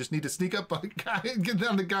woman. You just need to sneak up on a guy and get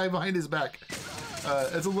down the guy behind his back.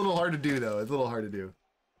 It's a little hard to do, though. It's a little hard to do.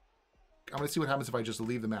 I'm going to see what happens if I just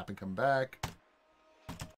leave the map and come back.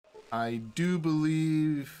 I do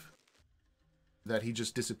believe that he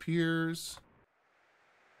just disappears.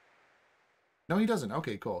 No, he doesn't.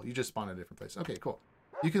 Okay, cool. You just spawn in a different place. Okay, cool.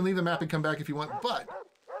 You can leave the map and come back if you want, but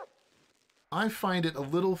I find it a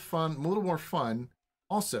little more fun.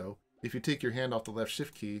 Also, if you take your hand off the left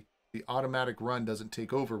shift key, the automatic run doesn't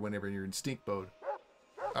take over whenever you're in sneak mode,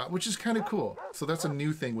 which is kind of cool. So that's a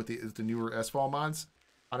new thing with the newer SFAL mods.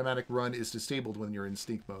 Automatic run is disabled when you're in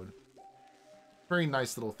sneak mode. Very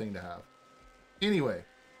nice little thing to have. Anyway,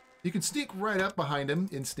 you can sneak right up behind him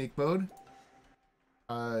in sneak mode.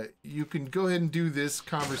 You can go ahead and do this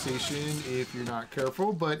conversation if you're not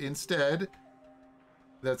careful, but instead,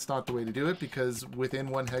 that's not the way to do it, because within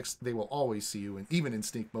 1 hex, they will always see you, and even in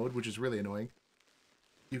sneak mode, which is really annoying.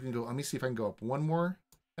 You can go, let me see if I can go up 1 more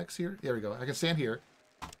hex here. There we go. I can stand here.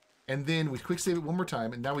 And then we quick save it 1 more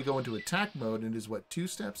time, and now we go into attack mode, and it is what, 2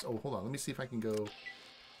 steps? Oh, hold on. Let me see if I can go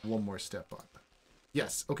 1 more step up.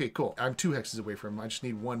 Yes. Okay, cool. I'm 2 hexes away from him. I just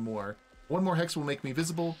need 1 more. 1 more hex will make me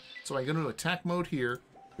visible. So I go into attack mode here.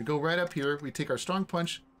 We go right up here. We take our strong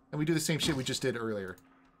punch, and we do the same shit we just did earlier.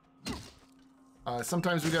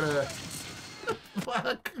 Sometimes we gotta...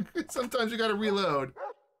 Fuck. Sometimes you gotta reload.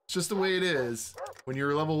 It's just the way it is when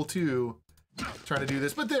you're level 2 trying to do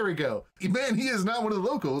this. But there we go. Man, he is not one of the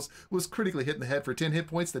locals. Was critically hit in the head for 10 hit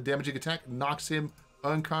points. The damaging attack knocks him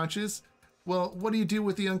unconscious. Well, what do you do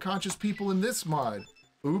with the unconscious people in this mod?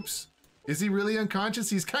 Oops. Is he really unconscious?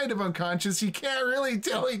 He's kind of unconscious. You can't really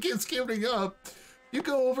tell. He keeps giving up. You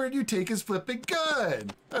go over and you take his flipping gun.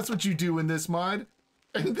 That's what you do in this mod.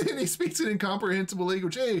 And then he speaks an incomprehensible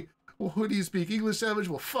language. Hey, well, who do you speak? English, savage?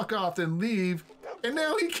 Well, fuck off, then leave. And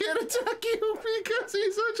now he can't attack you because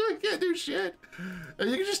he's such a can't do shit. And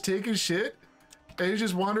you can just take his shit and you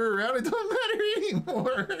just wander around. It doesn't matter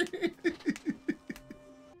anymore.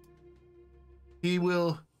 He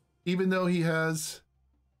will, even though he has...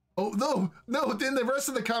 Oh, no, then the rest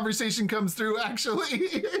of the conversation comes through, actually.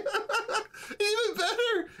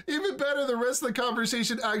 Even better, the rest of the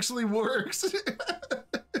conversation actually works.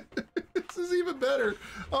 This is even better.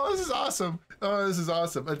 Oh, this is awesome. Oh, this is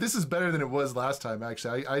awesome. This is better than it was last time,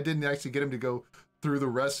 actually. I didn't actually get him to go through the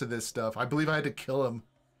rest of this stuff. I believe I had to kill him.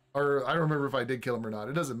 Or I don't remember if I did kill him or not.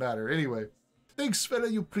 It doesn't matter. Anyway. Thanks, fella,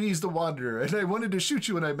 you pleased the wanderer, and I wanted to shoot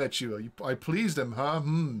you when I met you. I pleased him, huh?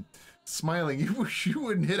 Smiling, you wish you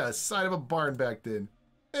wouldn't hit a side of a barn back then.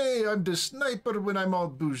 Hey, I'm the sniper when I'm all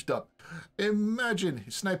boozed up. Imagine,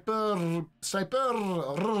 sniper, he's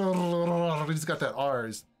got that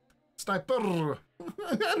R's. Sniper,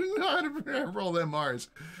 I don't know how to roll them R's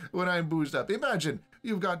when I'm boozed up. Imagine,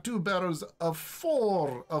 you've got 2 barrels of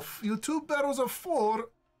 4, 2 barrels of 4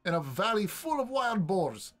 in a valley full of wild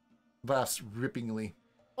boars. Laughs rippingly.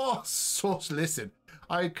 Oh, so listen,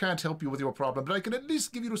 I can't help you with your problem, but I can at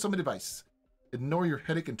least give you some advice. Ignore your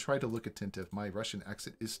headache and try to look attentive. My Russian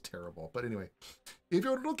accent is terrible. But anyway, if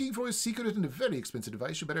you're looking for a secret and a very expensive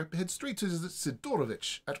device, you better head straight to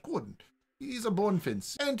Sidorovich at Kordon. He's a born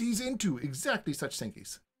fence, and he's into exactly such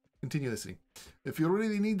thingies. Continue listening. If you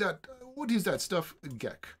really need that, what is that stuff?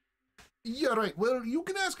 Gek. Yeah, right. Well, you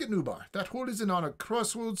can ask at Nubar. That hole is in on a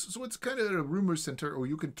crossroads, so it's kind of a rumor center, or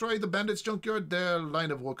you can try the bandits' junkyard. Their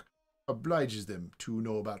line of work obliges them to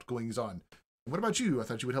know about goings-on. And what about you? I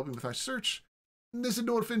thought you would help me with our search. Listen,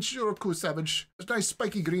 Orphan, you're a cool savage. Nice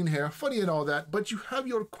spiky green hair, funny and all that, but you have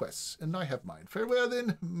your quests, and I have mine. Farewell,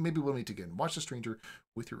 then. Maybe we'll meet again. Watch the stranger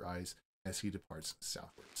with your eyes as he departs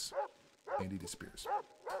southwards. And he disappears.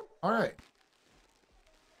 All right.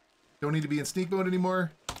 Don't need to be in sneak mode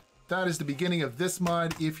anymore. That is the beginning of this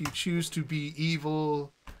mod. If you choose to be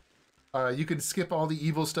evil, you can skip all the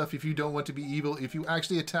evil stuff if you don't want to be evil. If you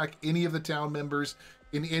actually attack any of the town members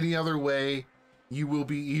in any other way, you will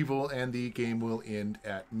be evil and the game will end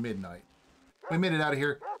at midnight. We made it out of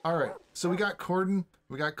here. All right, so we got Kordon,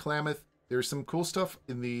 we got Klamath. There's some cool stuff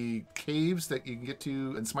in the caves that you can get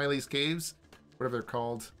to, in Smiley's caves, whatever they're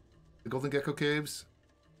called. The Golden Gecko caves.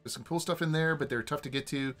 There's some cool stuff in there, but they're tough to get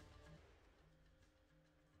to.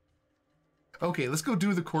 Okay, let's go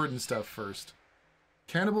do the Kordon stuff first.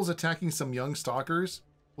 Cannibals attacking some young stalkers.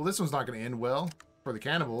 Well, this one's not going to end well for the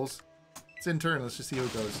cannibals. It's in turn. Let's just see how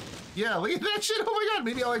it goes. Yeah, look at that shit. Oh my god.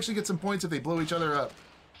 Maybe I'll actually get some points if they blow each other up.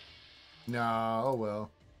 No, oh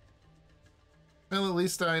well. Well, at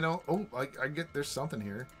least I know. Oh, I get there's something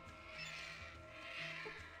here.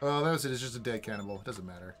 Oh, that was it. It's just a dead cannibal. It doesn't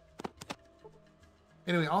matter.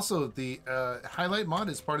 Anyway, also the highlight mod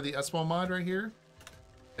is part of the SWAL mod right here.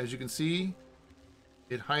 As you can see,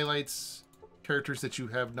 it highlights characters that you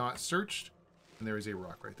have not searched, and there is a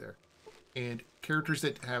rock right there. And characters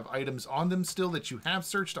that have items on them still that you have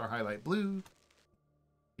searched are highlight blue.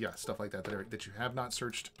 Yeah, stuff like that that you have not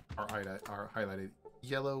searched are highlighted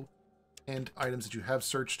yellow, and items that you have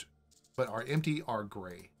searched but are empty are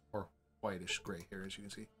gray, or whitish gray here, as you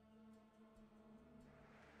can see.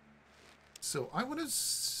 So I want to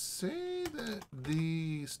say that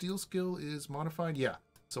the steal skill is modified. Yeah.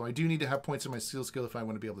 So I do need to have points in my steal skill if I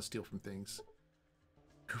want to be able to steal from things.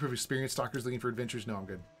 Group of experienced stalkers looking for adventures. No, I'm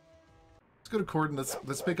good. Let's go to Kordon.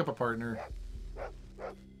 Let's pick up a partner.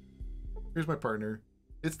 Here's my partner.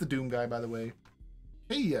 It's the Doom guy, by the way.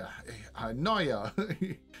 Hey, Naya.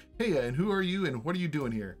 Hey, and who are you and what are you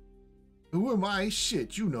doing here? Who am I?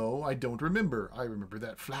 Shit, you know, I don't remember. I remember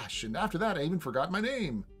that flash, and after that, I even forgot my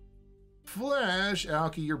name. Flash?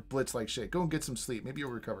 Alki, you're blitz like shit. Go and get some sleep. Maybe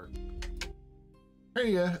you'll recover.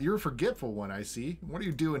 Hey, you're a forgetful one, I see. What are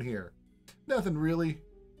you doing here? Nothing really.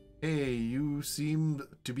 Hey, you seem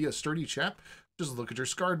to be a sturdy chap. Just look at your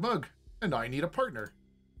scarred mug. And I need a partner.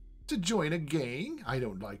 To join a gang? I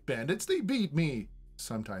don't like bandits. They beat me.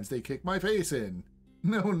 Sometimes they kick my face in.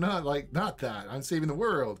 No, not that. I'm saving the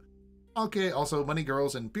world. Okay, also money,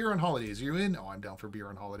 girls, and beer on holidays. Are you in? Oh, I'm down for beer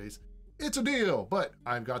on holidays. It's a deal, but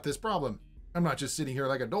I've got this problem. I'm not just sitting here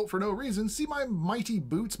like a dolt for no reason. See my mighty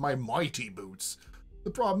boots? My mighty boots. The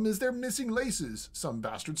problem is they're missing laces. Some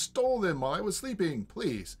bastard stole them while I was sleeping.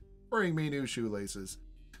 Please, bring me new shoelaces.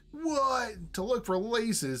 What? To look for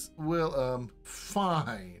laces? Well,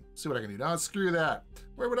 fine. See what I can do. Now, screw that.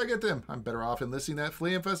 Where would I get them? I'm better off enlisting that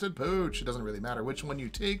flea-infested pooch. It doesn't really matter which one you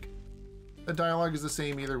take. The dialogue is the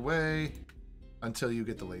same either way until you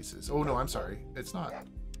get the laces. Oh, no, I'm sorry. It's not.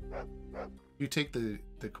 You take the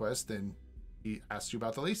quest, then he asks you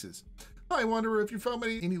about the laces. I wonder if you found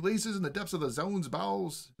any laces in the depths of the zone's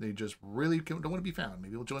bowels. They just really don't want to be found.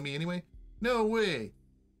 Maybe you'll join me anyway? No way.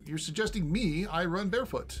 You're suggesting me I run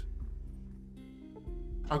barefoot.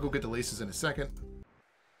 I'll go get the laces in a second.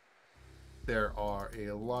 There are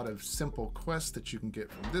a lot of simple quests that you can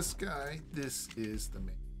get from this guy. This is the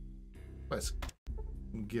main quest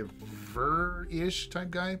giver-ish type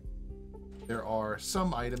guy. There are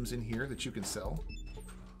some items in here that you can sell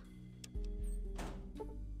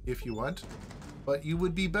if you want, but you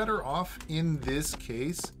would be better off in this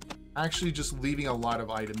case actually just leaving a lot of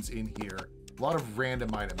items in here. A lot of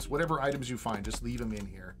random items. Whatever items you find, just leave them in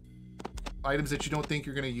here. Items that you don't think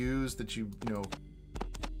you're going to use, that you know,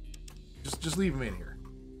 just leave them in here.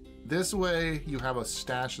 This way you have a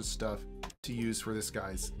stash of stuff to use for this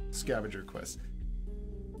guy's scavenger quest.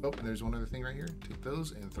 Oh, and there's one other thing right here. Take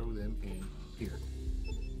those and throw them in here.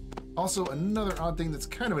 Also, another odd thing that's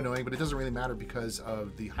kind of annoying, but it doesn't really matter because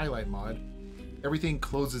of the highlight mod. Everything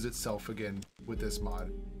closes itself again with this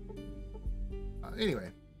mod. Anyway.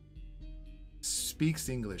 Speaks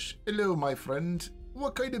English. Hello, my friend.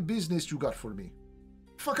 What kind of business you got for me?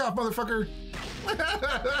 Fuck off, motherfucker!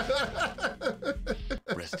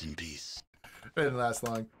 Rest in peace. Didn't last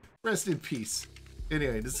long. Rest in peace.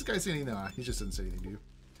 Anyway, does this guy say anything? Nah, he just doesn't say anything, do you?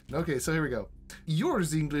 Okay, so here we go.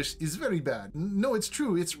 Yours English is very bad. No, it's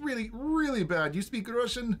true. It's really, really bad. You speak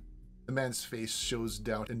Russian? The man's face shows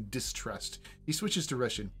doubt and distrust. He switches to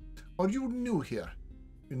Russian. Are you new here?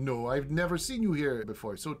 No, I've never seen you here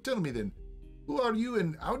before. So tell me then, who are you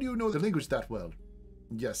and how do you know the language that well?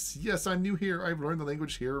 Yes, I'm new here. I've learned the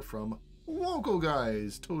language here from local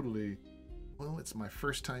guys. Totally. Well, it's my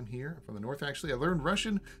first time here from the north, actually. I learned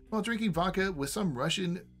Russian while drinking vodka with some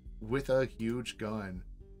Russian with a huge gun.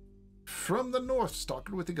 From the north,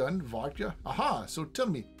 Stalker with a gun, vodka. Aha, so tell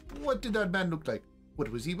me, what did that man look like?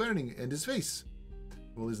 What was he wearing and his face?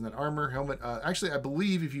 Well, isn't that armor, helmet? Actually, I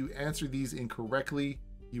believe if you answer these incorrectly,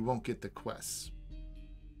 you won't get the quests.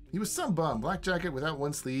 He was some bum. Black jacket without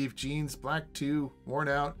one sleeve, jeans, black too, worn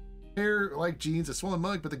out. Hair like jeans, a swollen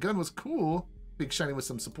mug, but the gun was cool. Big shiny with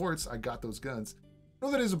some supports. I got those guns.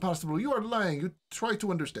 No, that isn't possible. You are lying. You try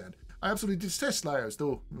to understand. I absolutely detest liars,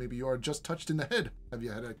 though maybe you are just touched in the head. Have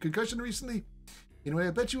you had a concussion recently? Anyway,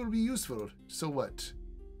 I bet you will be useful. So what?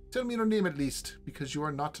 Tell me your name at least, because you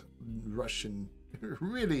are not Russian.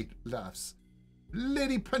 Really, laughs.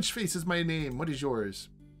 Lady Punchface is my name. What is yours?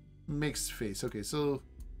 Mixed face. Okay, so...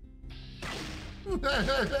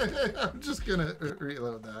 I'm just gonna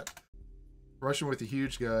reload that. Russian with a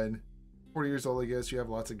huge gun. 40 years old, I guess. You have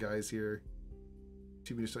lots of guys here.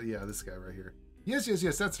 Yeah, this guy right here. Yes,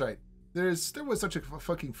 that's right. There was such a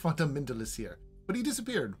fucking fundamentalist here. But he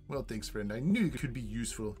disappeared. Well, thanks, friend. I knew you could be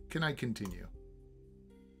useful. Can I continue?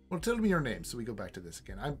 Well, tell me your name. So we go back to this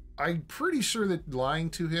again. I'm pretty sure that lying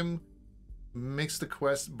to him breaks the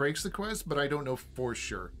quest, but I don't know for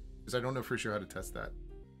sure. Because I don't know for sure how to test that.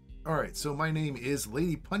 Alright, so my name is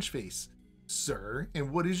Lady Punchface. Sir,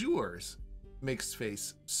 and what is yours? Mixed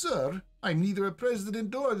face. Sir, I'm neither a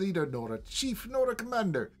president nor a leader, nor a chief, nor a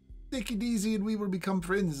commander. Take it easy and we will become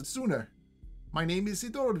friends sooner. My name is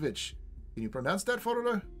Sidorovich. Can you pronounce that for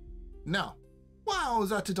her? No. Wow,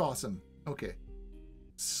 that is awesome. Okay.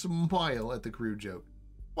 Smile at the crude joke.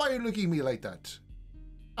 Why are you looking at me like that?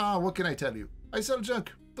 What can I tell you? I sell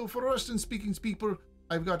junk. Though for Russian-speaking people,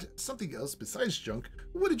 I've got something else besides junk.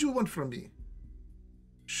 What did you want from me?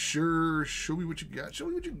 Sure, show me what you got. Show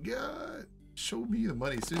me what you got. Show me the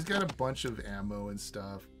money. So he's got a bunch of ammo and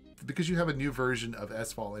stuff. Because you have a new version of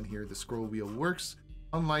S-Fall in here, the scroll wheel works.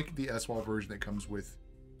 unlike the SWAL version that comes with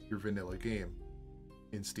your vanilla game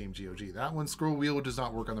in Steam GOG. That one, scroll wheel does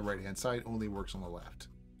not work on the right-hand side, only works on the left.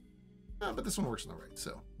 But this one works on the right,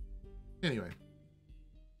 so. Anyway.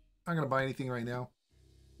 I'm not going to buy anything right now.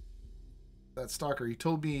 That Stalker, he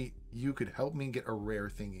told me you could help me get a rare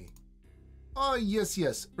thingy. Ah, yes,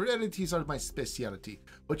 yes. Rarities are my specialty.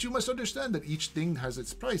 But you must understand that each thing has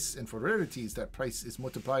its price, and for rarities, that price is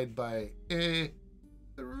multiplied by the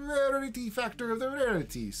rarity factor of the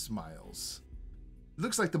rarity. Smiles.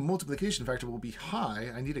 Looks like the multiplication factor will be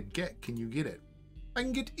high. I need a get. Can you get it? I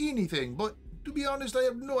can get anything, but to be honest, I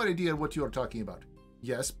have no idea what you are talking about.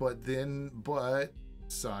 Yes, but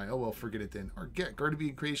sigh. Oh well, forget it then. Or get Gardaby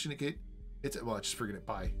and creation kit. Well, just forget it.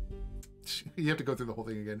 Bye. You have to go through the whole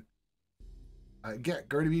thing again. Get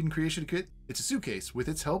Gardaby and creation kit. It's a suitcase. With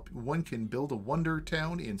its help, one can build a wonder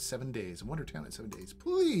town in 7 days. A wonder town in 7 days.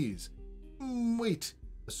 Please. Wait.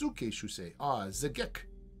 A suitcase, you say? Ah, Zagek.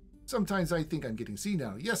 Sometimes I think I'm getting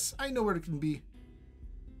senile. Yes, I know where it can be.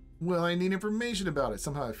 Well, I need information about it.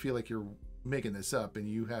 Somehow I feel like you're making this up and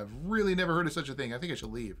you have really never heard of such a thing. I think I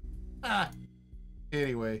should leave.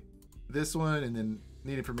 Anyway, this one, and then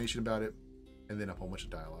need information about it, and then a whole bunch of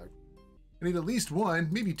dialogue. I need at least one,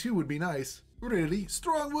 maybe 2 would be nice. Really?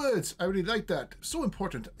 Strong words! I really like that. So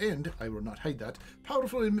important, and I will not hide that.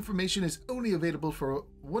 Powerful information is only available for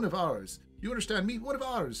one of ours. You understand me? One of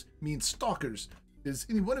ours means stalkers. Does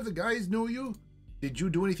any one of the guys know you? Did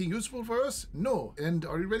you do anything useful for us? No. And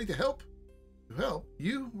are you ready to help? To help?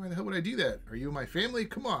 You? Why the hell would I do that? Are you my family?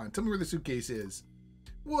 Come on, tell me where the suitcase is.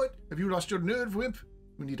 What? Have you lost your nerve, wimp?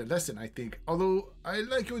 You need a lesson, I think. Although, I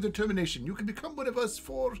like your determination. You can become one of us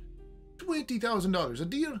for $20,000. A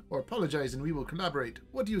deal? Or apologize and we will collaborate.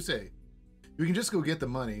 What do you say? We can just go get the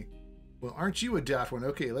money. Well, aren't you a daft one?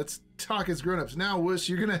 Okay, let's talk as grown-ups. Now, wuss,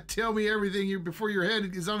 you're gonna tell me everything before your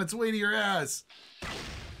head is on its way to your ass.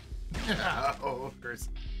 Oh, of course.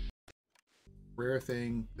 Rare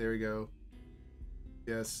thing. There we go.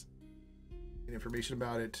 Yes. Information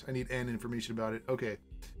about it. I need an information about it. Okay.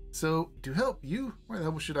 So, to help you, why the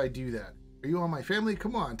hell should I do that? Are you on my family?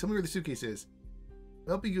 Come on, tell me where the suitcase is.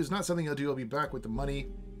 Helping you is not something I'll do. I'll be back with the money.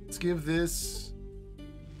 Let's give this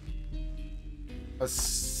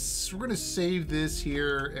we're going to save this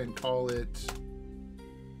here and call it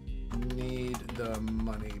need the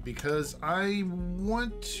money because I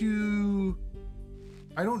want to...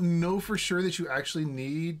 I don't know for sure that you actually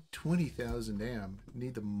need 20,000. Damn.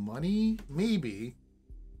 Need the money? Maybe.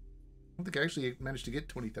 I don't think I actually managed to get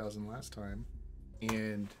 20,000 last time.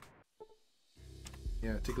 And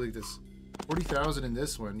yeah, take a look at this. 40,000 in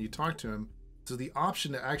this one. You talk to him. So the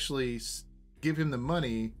option to actually give him the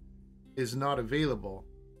money is not available.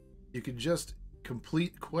 You could just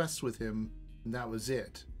complete quests with him and that was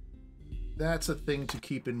it. That's a thing to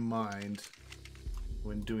keep in mind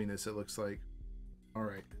when doing this, it looks like. All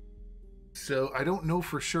right. So I don't know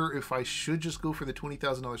for sure if I should just go for the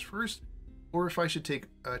 $20,000 first or if I should take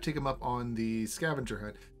him up on the scavenger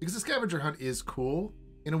hunt, because the scavenger hunt is cool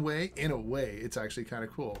in a way. In a way, it's actually kind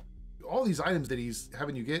of cool. All these items that he's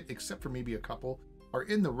having you get, except for maybe a couple, are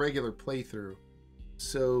in the regular playthrough.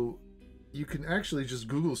 So you can actually just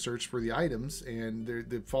Google search for the items and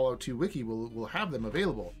the Fallout 2 wiki will have them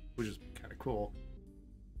available, which is kind of cool.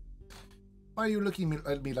 Why are you looking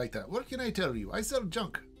at me like that? What can I tell you? I sell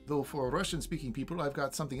junk. Though for Russian-speaking people, I've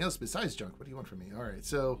got something else besides junk. What do you want from me? All right,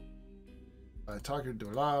 so... talking to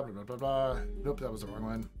blah, blah, blah, blah. Nope, that was the wrong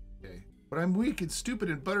one. Okay. But I'm weak and stupid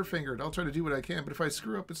and butterfingered. I'll try to do what I can, but if I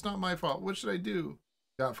screw up, it's not my fault. What should I do?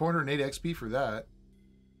 Got 408 XP for that.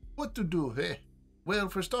 What to do, eh? Well,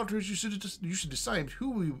 for starters, you should decide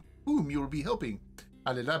whom you will be helping.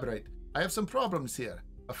 I'll elaborate. I have some problems here.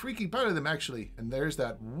 A freaking pile of them, actually. And there's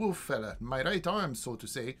that wolf fella, my right arm, so to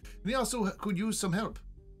say. And he also could use some help.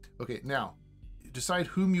 Okay, now, decide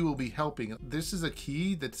whom you will be helping. This is a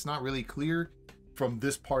key that's not really clear from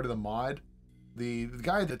this part of the mod. The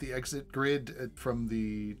guy at the exit grid from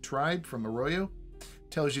the tribe, from Arroyo,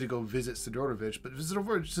 tells you to go visit Sidorovich, but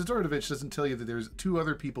Sidorovich doesn't tell you that there's 2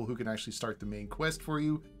 other people who can actually start the main quest for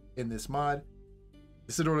you in this mod.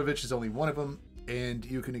 Sidorovich is only one of them, and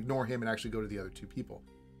you can ignore him and actually go to the other 2 people.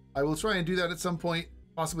 I will try and do that at some point,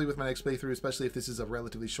 possibly with my next playthrough, especially if this is a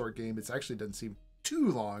relatively short game. It actually doesn't seem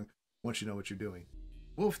too long once you know what you're doing.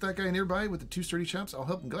 Wolf, that guy nearby with the 2 sturdy chaps, I'll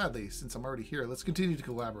help him gladly, since I'm already here. Let's continue to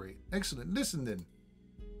collaborate. Excellent. Listen then.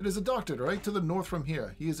 It is a doctor right to the north from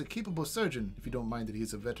here. He is a capable surgeon, if you don't mind that he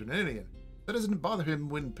is a veterinarian. That doesn't bother him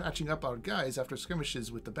when patching up our guys after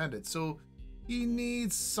skirmishes with the bandits, so he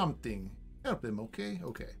needs something. Help him, okay?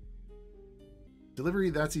 Okay. Delivery,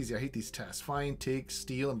 that's easy. I hate these tasks. Find, take,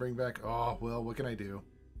 steal, and bring back. Oh, well, what can I do?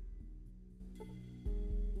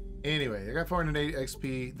 Anyway, I got 408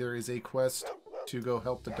 XP. There is a quest to go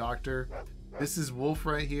help the doctor. This is Wolf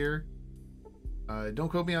right here. Don't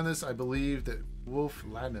quote me on this. I believe that Wolf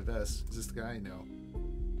Ladneves, is this the guy? No.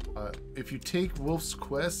 If you take Wolf's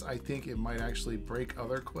quest, I think it might actually break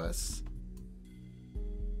other quests.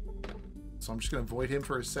 So I'm just going to avoid him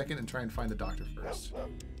for a second and try and find the doctor first.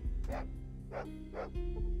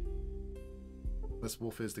 This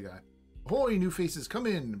Wolf is the guy. Ahoy, new faces, come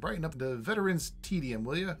in. Brighten up the veterans' tedium,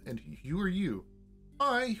 will ya? And who are you?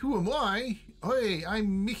 I? Who am I? Hey,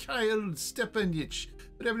 I'm Mikhail Stepanich,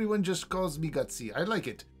 but everyone just calls me Gutsy. I like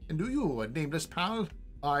it. And do you, a nameless pal?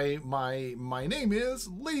 My name is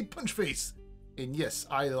Lady Punchface. And yes,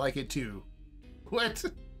 I like it too. What?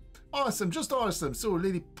 Awesome, just awesome. So,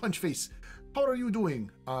 Lady Punchface, how are you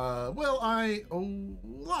doing? Well, I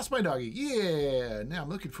lost my doggy. Yeah, now I'm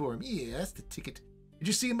looking for him. Yeah, that's the ticket. Did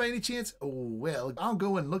you see him by any chance? Oh, well, I'll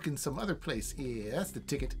go and look in some other place. Yeah, that's the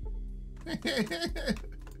ticket.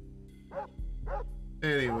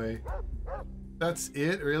 Anyway, that's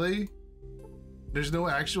it, really? There's no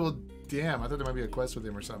actual... Damn, I thought there might be a quest with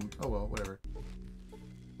him or something. Oh, well, whatever.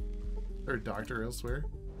 Is there a doctor elsewhere?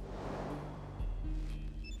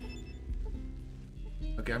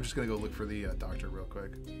 Okay, I'm just gonna go look for the doctor real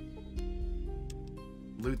quick.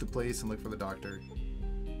 Loot the place and look for the doctor.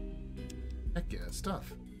 Heck yeah,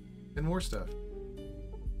 stuff. And more stuff.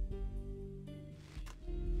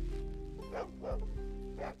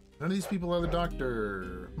 None of these people are the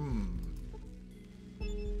doctor.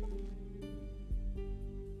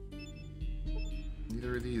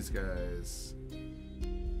 Neither are these guys.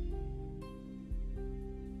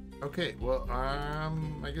 Okay, well,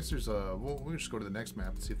 I guess there's a... We'll just go to the next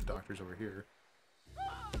map and see if the doctor's over here.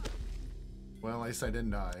 Well, at least I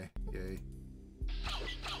didn't die. Yay.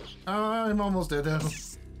 I'm almost dead, though.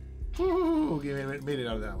 Woo! Okay, made it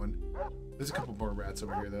out of that one. There's a couple more rats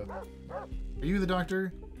over here, though. Are you the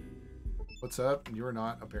doctor? What's up? You're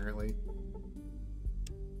not, apparently.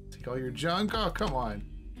 Take all your junk? Oh, come on.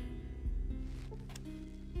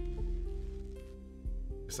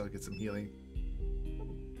 Guess I'll get some healing.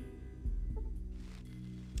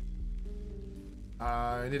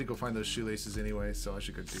 I need to go find those shoelaces anyway, so I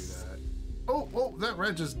should go do that. Oh, that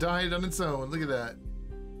rat just died on its own. Look at that.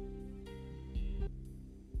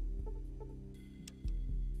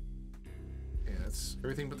 Yeah, that's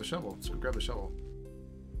everything but the shovel. Let's go grab the shovel.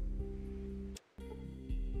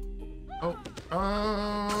 Oh,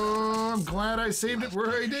 I'm glad I saved it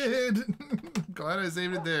where I did. Glad I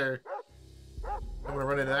saved it there. I'm gonna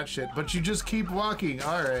run into that shit, but you just keep walking.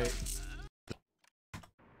 All right.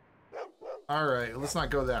 All right, let's not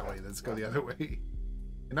go that way. Let's go the other way.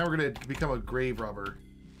 And now we're gonna become a grave robber.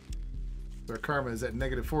 Our karma is at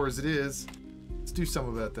 -4 as it is. Let's do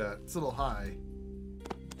something about that. It's a little high.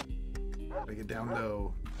 Gotta get down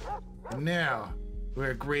low. And now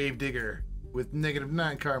we're a grave digger with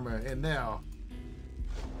 -9 karma, and now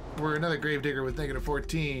we're another grave digger with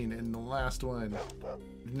 -14, and the last one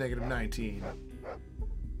 -19.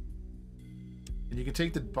 And you can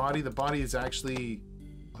take the body. The body is actually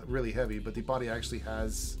really heavy, but the body actually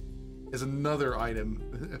is another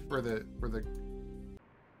item for the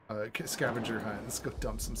scavenger hunt. Let's go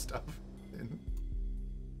dump some stuff.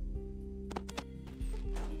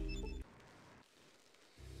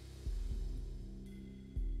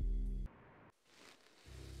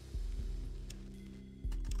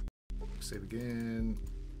 Save again.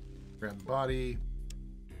 Grab the body.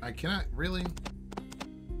 I cannot really.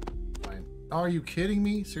 Fine. Oh, are you kidding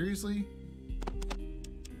me? Seriously?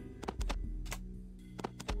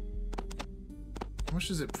 How much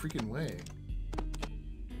does it freaking weigh?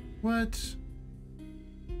 What?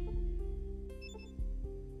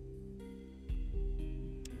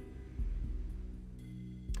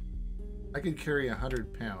 I could carry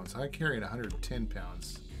 100 pounds. I carried 110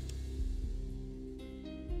 pounds.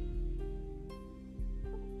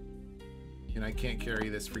 And I can't carry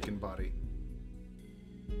this freaking body.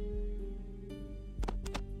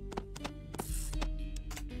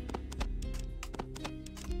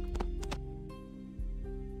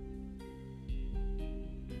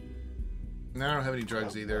 And I don't have any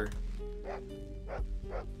drugs either.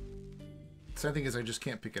 The sad thing is I just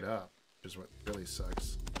can't pick it up, which is what really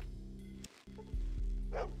sucks.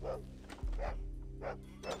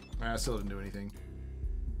 I still didn't do anything.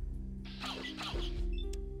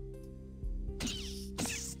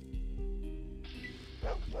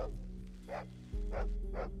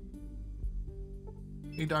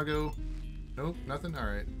 Hey, doggo. Nope, nothing?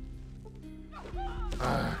 Alright.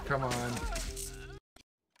 Ah, come on.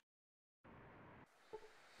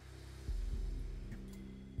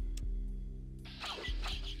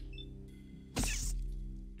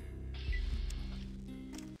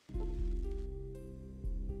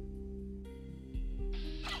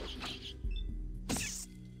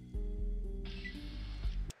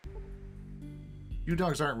 You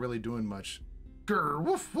dogs aren't really doing much. Grr,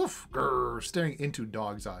 woof, woof, grr, staring into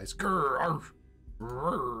dog's eyes. Grr, arf,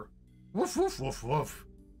 grr, woof, woof, woof, woof.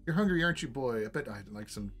 You're hungry, aren't you, boy? I bet I'd like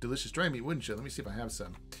some delicious dry meat, wouldn't you? Let me see if I have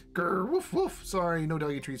some. Grr, woof, woof. Sorry, no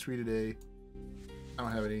doggy treats for you today. I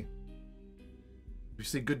don't have any. If you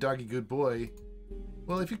say good doggy, good boy.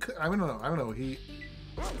 Well, if you could, I don't know. He.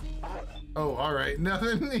 Oh, all right.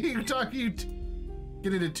 Nothing. You talk. You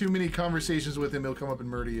get into too many conversations with him, he'll come up and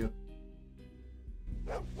murder you.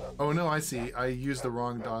 Oh no, I see. I used the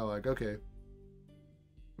wrong dialogue. Okay.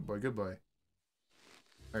 Good boy. Good boy.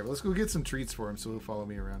 All right, well, let's go get some treats for him, so he'll follow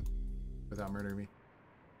me around without murdering me.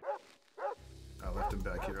 I left him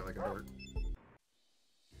back here like a dork.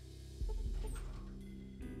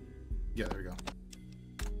 Yeah, there we go.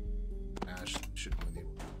 Ash should win you.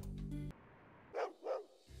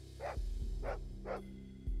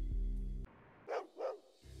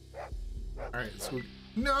 Alright, let's go.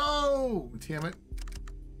 No! Damn it.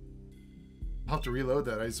 I'll have to reload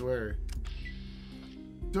that, I swear.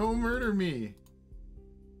 Don't murder me.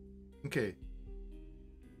 Okay.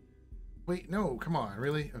 Wait, no, come on,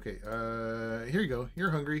 really? Okay, here you go.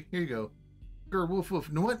 You're hungry. Here you go. Grr, woof, woof.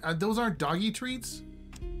 You know what? Those aren't doggy treats?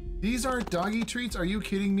 These aren't doggy treats? Are you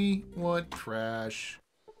kidding me? What trash.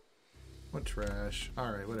 What trash.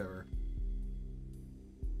 Alright, whatever.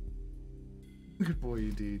 Good boy,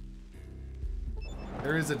 you dude.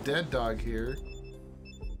 There is a dead dog here.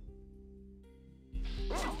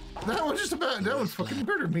 That one just about, that one fucking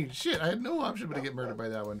murdered me. Shit, I had no option but to get murdered by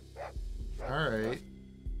that one. Alright.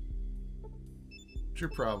 What's your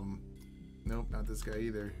problem? Nope, not this guy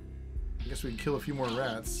either. I guess we can kill a few more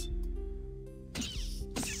rats.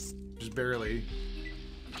 Just barely.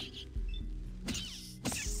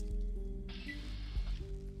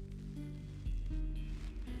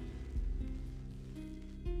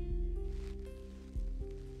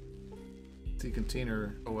 See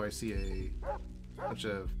container. Oh, I see a bunch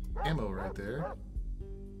of ammo right there.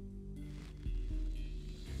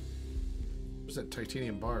 Where's that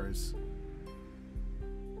titanium bars?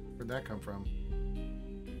 Where'd that come from?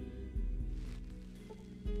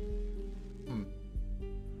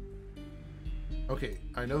 Okay,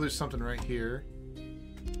 I know there's something right here.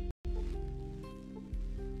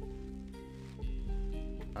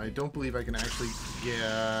 I don't believe I can actually...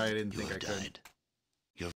 Yeah, I didn't think I could.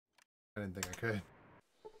 I didn't think I could.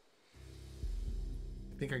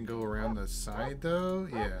 I think I can go around the side, though.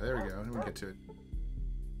 Yeah, there we go. And we get to it.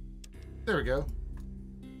 There we go.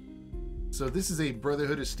 So this is a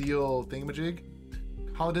Brotherhood of Steel thingamajig.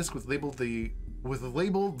 Holodisk with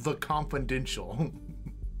label the confidential.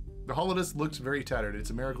 The Holodisk looks very tattered.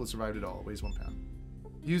 It's a miracle it survived it all. It weighs 1 pound.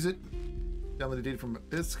 Use it. Download the data from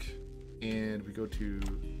disk, and we go to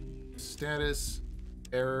status,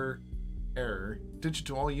 error. Attention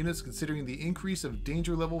to all units. Considering the increase of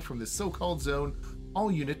danger level from the so-called zone, all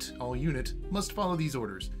unit must follow these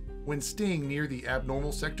orders. When staying near the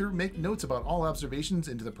abnormal sector, make notes about all observations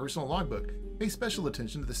into the personal logbook. Pay special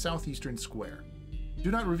attention to the southeastern square.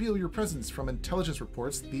 Do not reveal your presence. From intelligence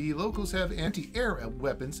reports, the locals have anti-air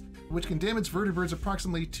weapons, which can damage vertebrates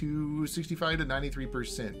approximately to 65 to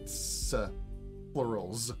 93%.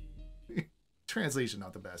 Plurals. Translation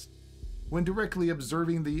not the best. When directly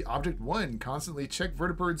observing the Object 1, constantly check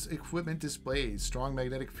vertebrates' equipment displays. Strong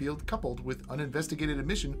magnetic field coupled with uninvestigated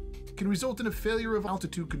emission can result in a failure of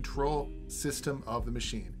altitude control system of the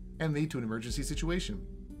machine and lead to an emergency situation.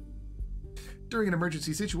 During an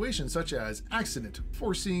emergency situation such as accident,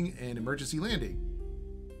 forcing an emergency landing,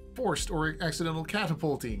 forced or accidental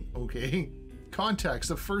catapulting, okay,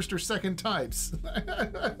 contacts of first or second types.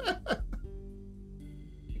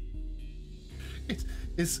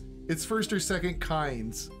 It's first or second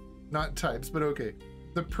kinds, not types, but okay.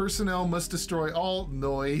 The personnel must destroy all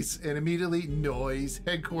noise and immediately noise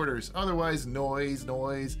headquarters. Otherwise noise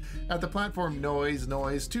at the platform,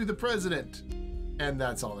 noise to the president. And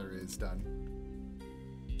that's all there is. Done.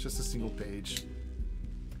 Just a single page.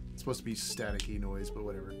 It's supposed to be staticky noise, but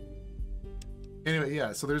whatever. Anyway,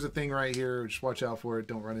 yeah, so there's a thing right here. Just watch out for it.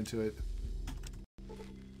 Don't run into it.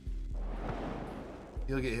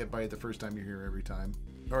 You'll get hit by it the first time you're here every time.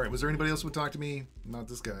 Alright, was there anybody else who would talk to me? Not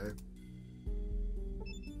this guy.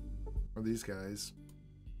 Or these guys.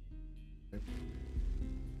 Okay.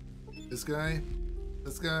 This guy?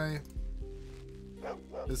 This guy?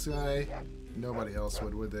 This guy? Nobody else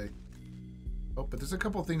would they? Oh, but there's a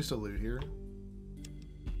couple things to loot here.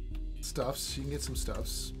 Stuffs. You can get some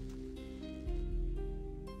stuffs.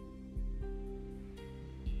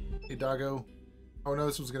 Hey, doggo. Oh no,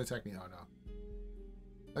 this one's gonna attack me. Oh no.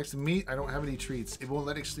 Likes to meat. I don't have any treats. It won't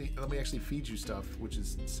let me actually feed you stuff, which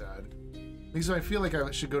is sad. Because I feel like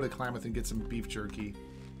I should go to Klamath and get some beef jerky.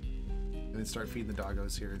 And then start feeding the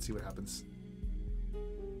doggos here and see what happens.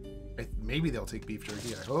 Maybe they'll take beef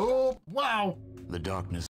jerky. I hope. Wow! The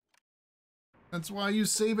darkness. That's why you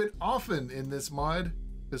save it often in this mod.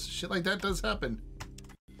 Because shit like that does happen.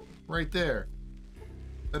 Right there.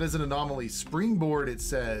 That is an anomaly. Springboard, it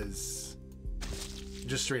says.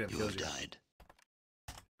 Just straight up kills you. Died.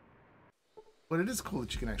 But it is cool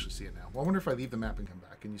that you can actually see it now. Well, I wonder if I leave the map and come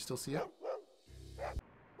back. Can you still see it?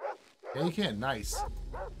 Yeah, you can. Nice.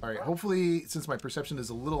 All right. Hopefully, since my perception is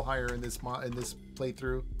a little higher in this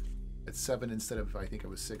playthrough, it's 7 instead of, I think it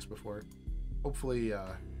was 6 before. Hopefully,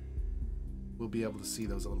 we'll be able to see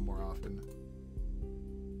those a little more often.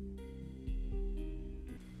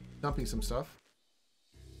 Dumping some stuff.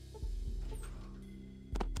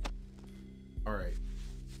 All right.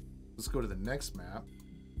 Let's go to the next map.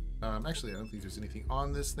 Actually, I don't think there's anything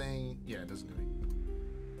on this thing. Yeah, it doesn't do anything.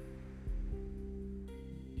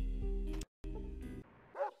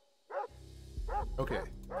 Okay,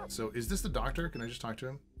 so is this the doctor? Can I just talk to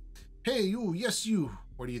him? Hey, you, yes, you.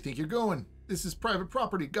 Where do you think you're going? This is private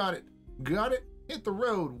property. Got it. Got it? Hit the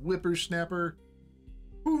road, whippersnapper.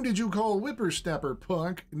 Whom did you call whippersnapper,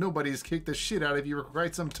 punk? Nobody's kicked the shit out of you for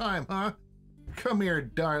quite some time, huh? Come here,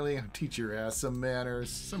 darling. I'll teach your ass some manners.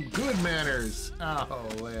 Some good manners. Oh,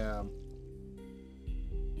 lamb.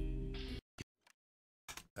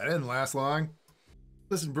 That didn't last long.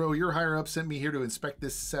 Listen, bro, your higher-up sent me here to inspect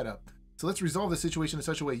this setup. So let's resolve the situation in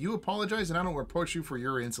such a way you apologize and I don't report you for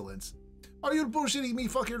your insolence. Are you bullshitting me,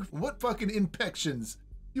 fucker? What fucking inspections?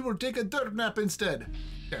 You will take a dirt nap instead.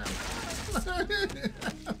 Damn.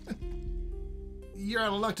 You're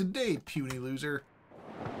out of luck today, puny loser.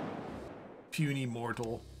 Puny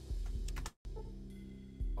mortal.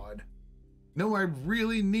 Odd. No, I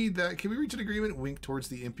really need that. Can we reach an agreement? Wink towards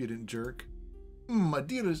the impudent jerk. A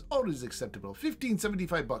deal is always acceptable.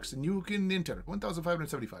 1575 bucks, and you can enter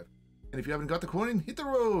 1,575. And if you haven't got the coin, hit the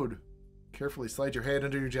road. Carefully slide your head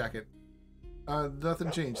under your jacket.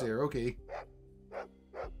 Nothing changed there. Okay.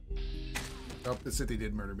 Oh, the city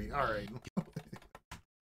did murder me. All right.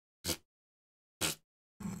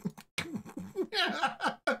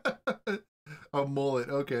 A mullet,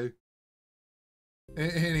 okay.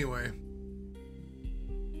 Anyway.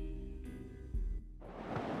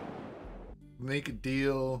 Make a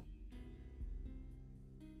deal.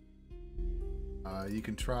 You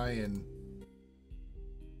can try and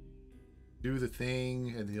do the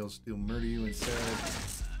thing and he'll murder you instead.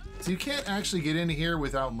 So you can't actually get in here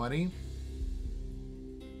without money.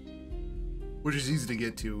 Which is easy to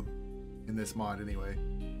get to in this mod anyway.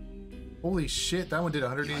 Holy shit, that one did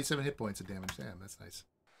 187 hit points of damage. Damn, that's nice.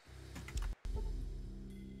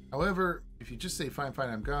 However, if you just say fine, fine,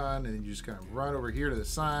 I'm gone, and then you just kind of run over here to the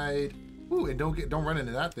side. Ooh, and don't run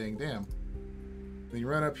into that thing, damn. Then you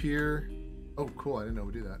run up here. Oh, cool, I didn't know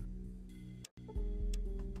we do that.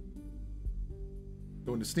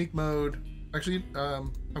 Go into sneak mode. Actually,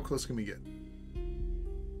 how close can we get?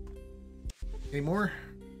 Any more?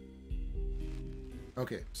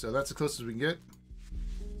 Okay, so that's the closest we can get.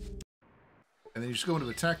 And then you just go into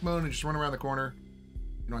attack mode and just run around the corner.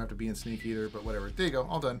 You don't have to be in sneak either, but whatever. There you go,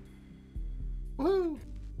 all done. Woohoo!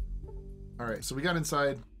 Alright, so we got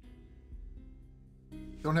inside.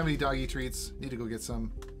 Don't have any doggy treats. Need to go get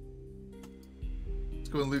some. Let's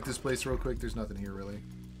go and loot this place real quick. There's nothing here, really.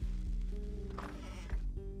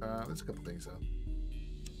 There's a couple things,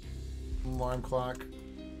 though. Alarm clock.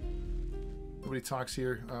 Nobody talks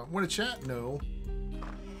here. Want to chat? No.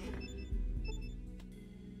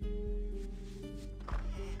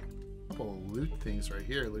 Couple of loot things right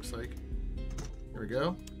here, it looks like. Here we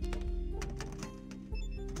go.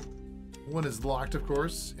 One is locked, of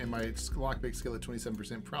course, and my lockpick skill at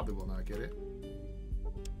 27% probably will not get it.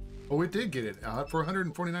 Oh, it did get it for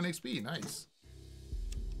 149 XP. Nice.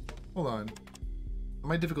 Hold on.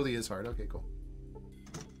 My difficulty is hard. Okay, cool.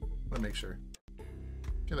 Let me make sure.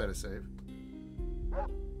 Give that a save.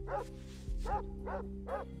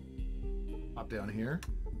 Hop down here.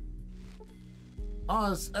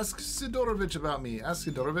 Ah, ask Sidorovich about me. Ask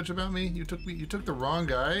Sidorovich about me? You took the wrong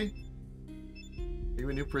guy? Are you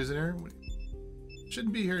a new prisoner?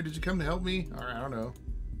 Shouldn't be here. Did you come to help me? Alright, I don't know.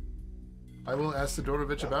 I will ask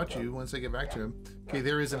Sidorovich about you once I get back to him. Okay,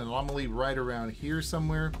 there is an anomaly right around here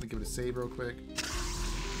somewhere. Let me give it a save real quick.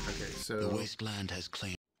 Okay, so... The wasteland has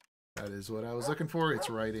claimed... That is what I was looking for. It's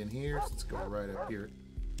right in here. So let's go right up here.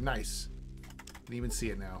 Nice. Can even see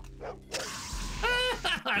it now.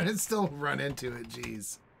 I can still run into it.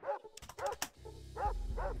 Jeez.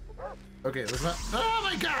 Okay, let's not... Oh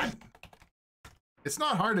my god! It's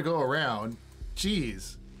not hard to go around.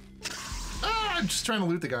 Jeez. Ah, I'm just trying to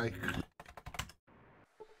loot the guy.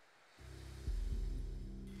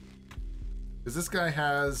 Because this guy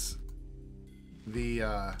has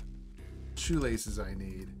the shoelaces I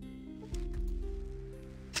need.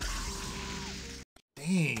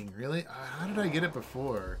 Dang, really? How did I get it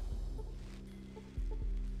before?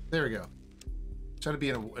 There we go. Try to be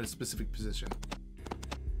in a specific position.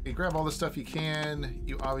 You grab all the stuff you can.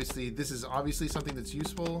 You obviously, this is obviously something that's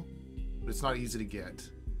useful, but it's not easy to get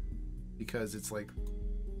because it's like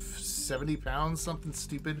 70 pounds, something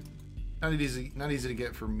stupid. Not easy to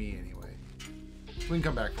get for me anyway. We can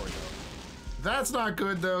come back for it though. That's not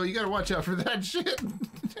good though. You gotta watch out for that shit.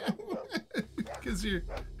 Because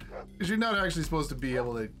you're not actually supposed to be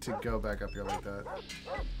able to go back up here like that.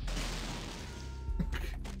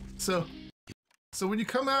 So when you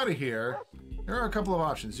come out of here, there are a couple of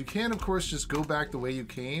options. You can, of course, just go back the way you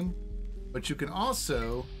came, but you can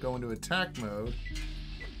also go into attack mode.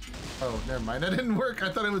 Oh, never mind. That didn't work.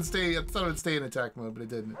 I thought it would stay. I thought it would stay in attack mode, but it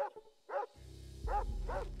didn't.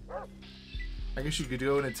 I guess you could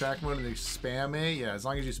go in attack mode and then spam A. Yeah, as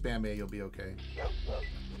long as you spam A, you'll be okay.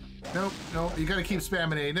 Nope, nope. You gotta keep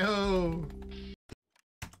spamming A. No.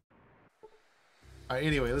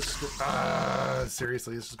 Anyway, let's just go.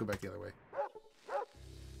 Seriously, let's just go back the other way.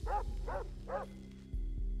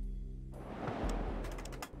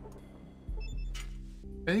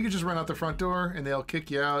 And you can just run out the front door, and they'll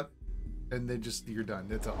kick you out, and you're done.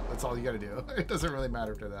 That's all. That's all you gotta do. It doesn't really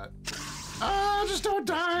matter after that. Just don't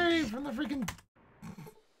die from the freaking.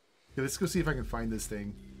 Okay, let's go see if I can find this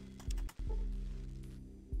thing.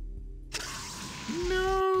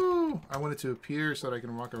 No! I want it to appear so that I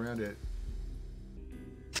can walk around it.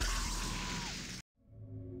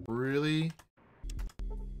 Really?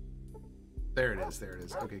 There it is. There it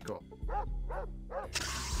is. Okay, cool.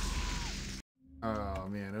 Oh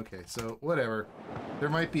man, okay, so whatever. There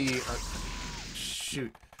might be a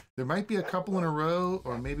shoot. There might be a couple in a row,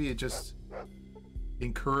 or maybe it just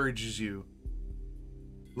encourages you.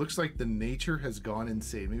 Looks like the nature has gone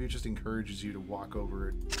insane. Maybe it just encourages you to walk over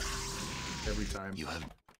it every time. You have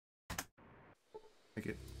like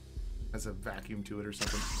it has a vacuum to it or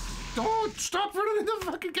something. Don't stop running in the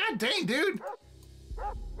fucking god dang, dude!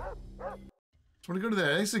 Just want to go to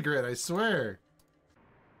that exit grid, I swear.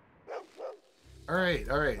 Alright,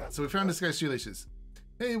 alright. So we found this guy's shoelaces.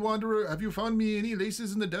 Hey, Wanderer, have you found me any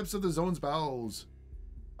laces in the depths of the zone's bowels?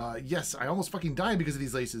 Yes, I almost fucking died because of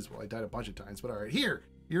these laces. Well, I died a bunch of times, but alright. Here,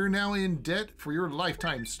 you're now in debt for your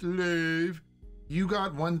lifetime, slave. You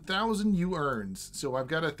got 1,000 you earns. So I've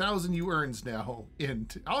got 1,000 you earns now.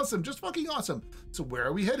 Awesome, just fucking awesome. So where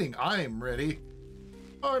are we heading? I'm ready.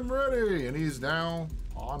 I'm ready. And he's now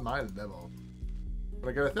on my level. But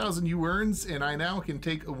I got 1,000 you earns, and I now can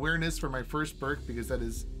take awareness for my first perk because that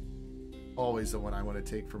is always the one I want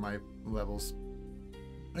to take for my levels.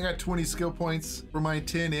 I got 20 skill points for my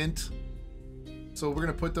 10 int. So we're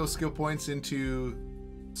gonna put those skill points into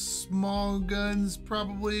small guns,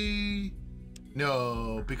 probably.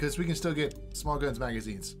 No, because we can still get small guns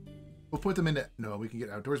magazines. We'll put them into, no, we can get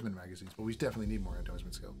outdoorsman magazines, but we definitely need more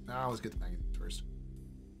outdoorsman skill. Nah, let's get the magazines first.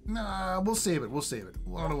 Nah, we'll save it, we'll save it.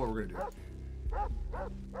 I don't know what we're gonna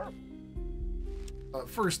do.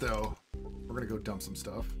 First though, we're gonna go dump some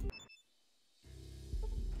stuff.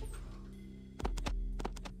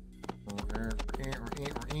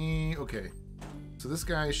 Okay, so this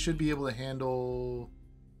guy should be able to handle.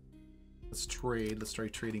 Let's trade. Let's try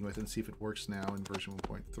trading with him, see if it works now in version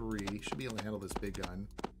 1.3. Should be able to handle this big gun.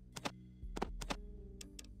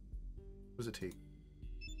 What does it take?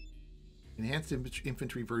 Enhanced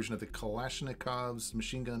infantry version of the Kalashnikov's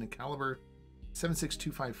machine gun and caliber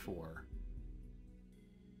 7.6254.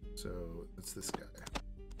 So that's this guy.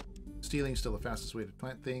 Stealing still the fastest way to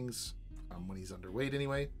plant things when he's underweight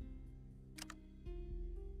anyway.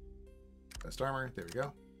 Best armor. There we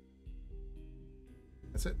go.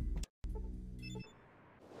 That's it.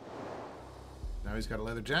 Now he's got a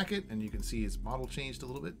leather jacket, and you can see his model changed a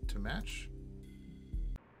little bit to match.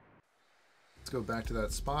 Let's go back to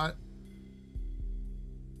that spot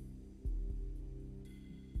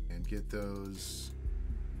and get those.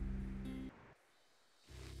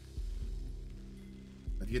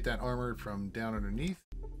 Get that armor from down underneath.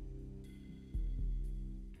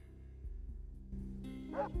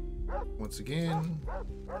 Once again,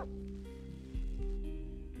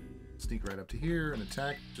 sneak right up to here and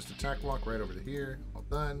attack. Just attack walk right over to here. All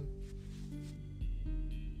done.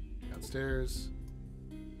 Downstairs.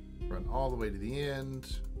 Run all the way to the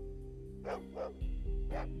end.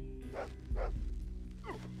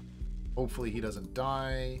 Hopefully he doesn't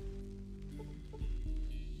die.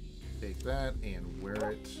 Take that and wear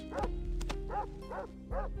it.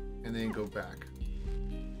 And then go back.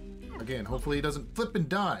 Again, hopefully he doesn't flip and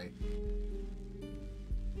die.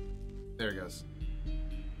 There it goes.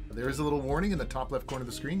 There is a little warning in the top left corner of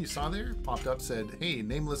the screen. You saw there? Popped up, said, hey,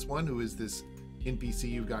 nameless one, who is this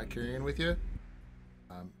NPC you got carrying with you?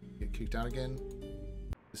 Get kicked out again.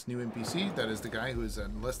 This new NPC, that is the guy who is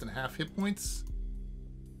at less than half hit points.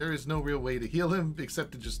 There is no real way to heal him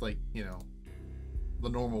except to just, like, you know, the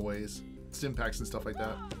normal ways. Stim packs and stuff like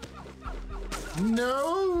that.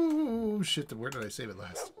 No! Shit, where did I save it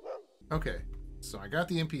last? Okay, so I got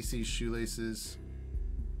the NPC shoelaces.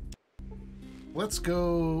 Let's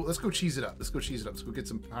go cheese it up. Let's go cheese it up. Let's go get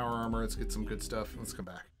some power armor. Let's get some good stuff. Let's come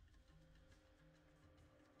back.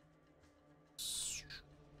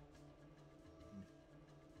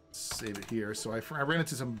 Save it here. So I ran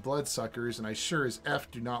into some bloodsuckers, and I sure as F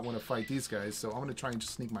do not want to fight these guys, so I'm going to try and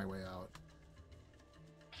just sneak my way out.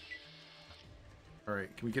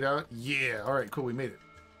 Alright, can we get out? Yeah! Alright, cool, we made it.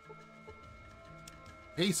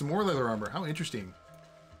 Hey, some more leather armor. How interesting.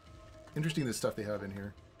 Interesting this stuff they have in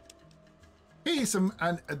here. Hey,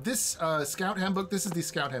 this Scout Handbook, this is the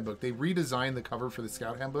Scout Handbook. They redesigned the cover for the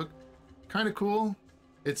Scout Handbook. Kind of cool.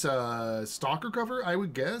 It's a Stalker cover, I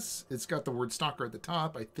would guess. It's got the word Stalker at the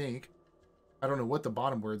top, I think. I don't know what the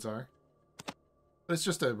bottom words are. But it's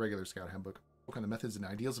just a regular Scout Handbook. Book on the methods and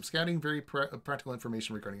ideals of scouting, very practical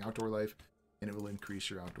information regarding outdoor life, and it will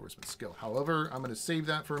increase your outdoorsman skill. However, I'm going to save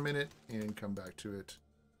that for a minute and come back to it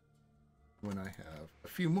when I have a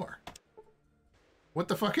few more. What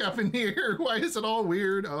the fuck happened here? Why is it all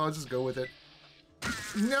weird? Oh, I'll just go with it.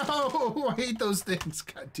 No! I hate those things.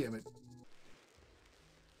 God damn it.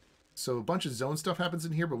 So a bunch of zone stuff happens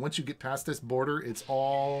in here, but once you get past this border, it's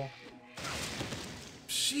all...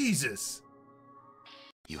 Jesus!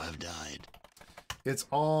 You have died. It's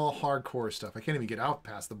all hardcore stuff. I can't even get out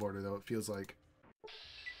past the border, though, it feels like.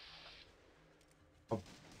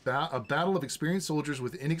 A battle of experienced soldiers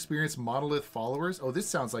with inexperienced monolith followers. Oh, this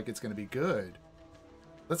sounds like it's going to be good.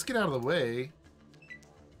 Let's get out of the way.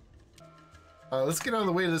 Let's get out of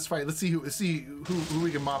the way of this fight. Let's see who we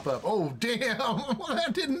can mop up. Oh, damn!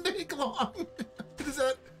 That didn't take long. Is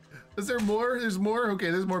that? Is there more? There's more?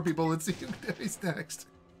 Okay, there's more people. Let's see who dies next.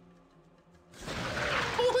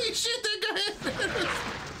 Holy shit, that guy!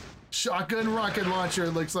 Shotgun rocket launcher,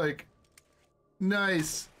 it looks like.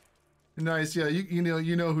 Nice. Nice, yeah, you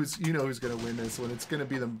know who's gonna win this one. It's gonna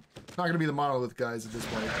be not gonna be the monolith guys at this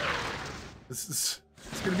point. It's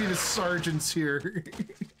gonna be the sergeants here.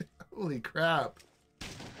 Holy crap.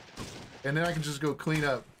 And then I can just go clean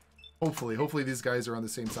up. Hopefully these guys are on the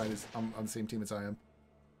same side as on the same team as I am.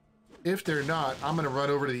 If they're not, I'm gonna run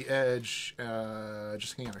over to the edge.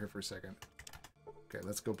 Just hang out here for a second. Okay,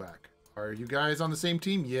 let's go back. Are you guys on the same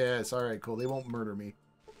team? Yes. All right, cool. They won't murder me.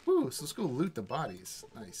 Woo, so let's go loot the bodies.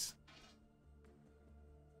 Nice.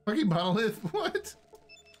 Fucking monolith. What?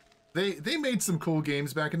 They made some cool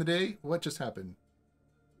games back in the day. What just happened?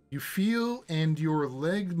 You feel and your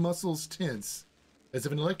leg muscles tense as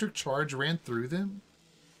if an electric charge ran through them?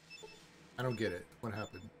 I don't get it. What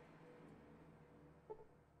happened?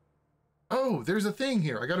 Oh, there's a thing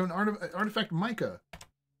here. I got an artifact mica.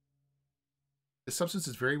 This substance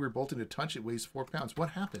is very revolting to touch. It weighs 4 pounds. What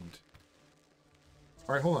happened?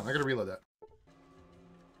 All right, hold on. I gotta reload that.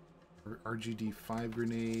 RGD 5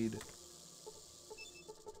 grenade.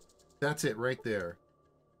 That's it right there.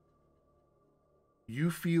 You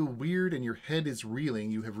feel weird and your head is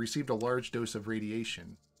reeling. You have received a large dose of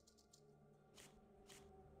radiation.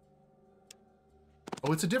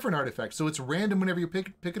 Oh, it's a different artifact. So it's random whenever you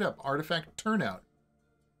pick it up. Artifact turnout.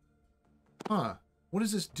 Huh. What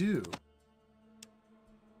does this do?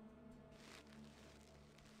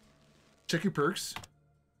 Check your perks.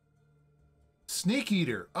 Snake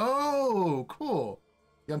Eater. Oh, cool.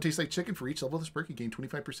 Yum tastes like chicken. For each level of this perk, you gain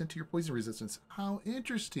 25% to your poison resistance. How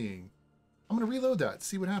interesting. I'm going to reload that,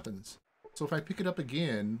 see what happens. So if I pick it up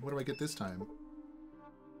again, what do I get this time?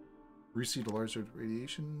 Received a large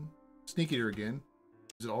radiation. Snake Eater again.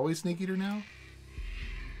 Is it always Snake Eater now?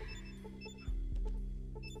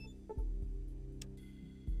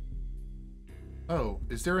 Oh,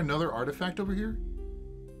 is there another artifact over here?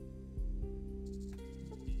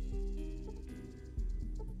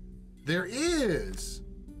 There is!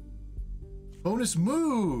 Bonus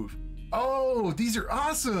move! Oh, these are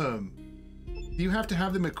awesome! Do you have to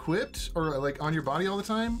have them equipped or like on your body all the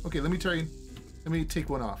time? Okay, let me try. Let me take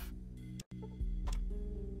one off.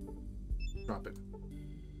 Drop it.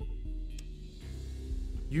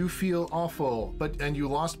 You feel awful, and you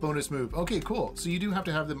lost bonus move. Okay, cool. So you do have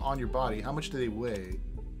to have them on your body. How much do they weigh?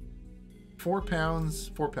 4 pounds,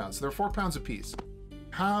 4 pounds. So they're 4 pounds apiece.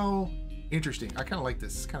 How interesting. I kind of like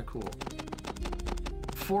this. It's kind of cool.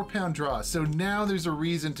 4 pound draw. So now there's a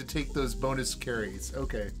reason to take those bonus carries.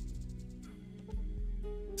 Okay.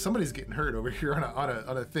 Somebody's getting hurt over here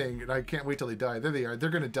on a thing, and I can't wait till they die. There they are. They're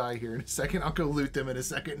gonna die here in a second. I'll go loot them in a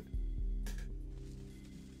second.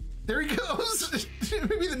 There he goes.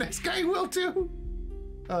 Maybe the next guy will too.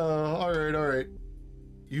 All right.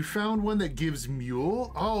 You found one that gives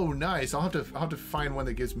mule. Oh, nice. I'll have to find one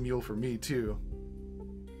that gives mule for me too.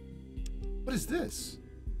 What is this?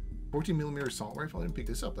 14mm assault rifle. I didn't pick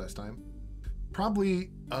this up last time. Probably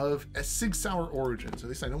of a Sig Sauer origin. So at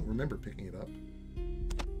least I don't remember picking it up.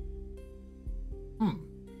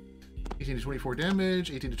 18 to 24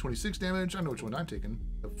 damage, 18 to 26 damage. I know which one I'm taking.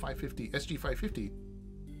 The 550, SG 550.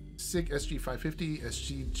 Sig SG 550,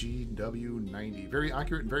 SGGW90. Very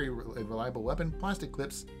accurate and very reliable weapon. Plastic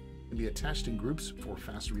clips can be attached in groups for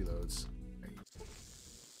fast reloads.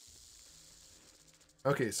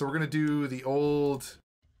 Okay, so we're gonna do the old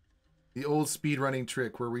speed running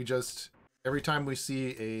trick where we just, every time we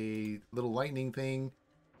see a little lightning thing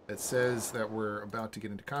that says that we're about to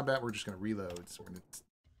get into combat, we're just gonna reload. So we're gonna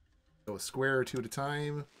go a square or two at a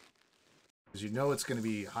time, because you know it's gonna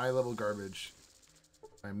be high level garbage.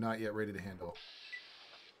 I'm not yet ready to handle.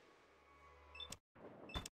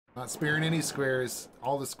 Not sparing any squares.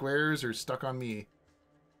 All the squares are stuck on me.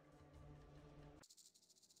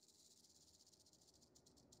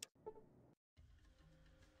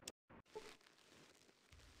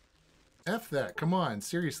 F that. Come on.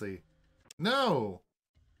 Seriously. No!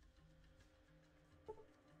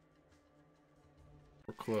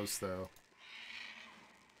 We're close, though.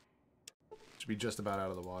 Should be just about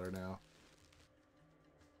out of the water now.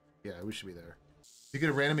 Yeah, we should be there. You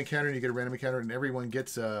get a random encounter, and you get a random encounter, and everyone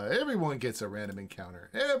gets a random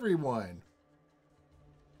encounter. Everyone!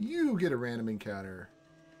 You get a random encounter.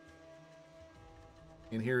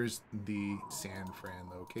 And here's the San Fran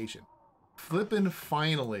location. Flippin'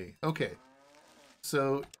 finally. Okay.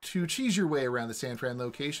 So, to cheese your way around the San Fran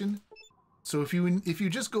location, so if you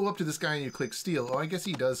just go up to this guy and you click steal, oh, I guess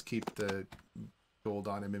he does keep the gold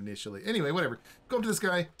on him initially. Anyway, whatever. Go up to this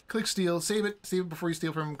guy, click steal, save it before you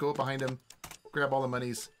steal from him, go up behind him, grab all the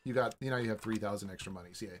monies. You got, you have 3,000 extra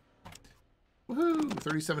monies. Yay. Woohoo!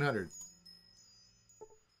 3,700.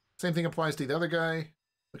 Same thing applies to the other guy.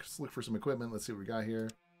 Let's look for some equipment. Let's see what we got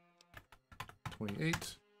here.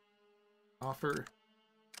 28. Offer.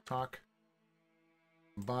 Talk.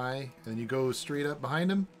 Buy. And then you go straight up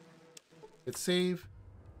behind him. Hit save.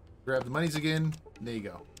 Grab the monies again. And there you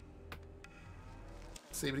go.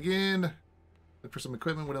 Save it again. Look for some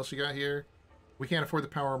equipment. What else you got here? We can't afford the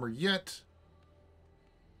power armor yet,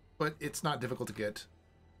 but it's not difficult to get.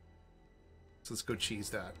 So let's go cheese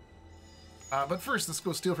that. But first, let's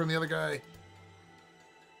go steal from the other guy.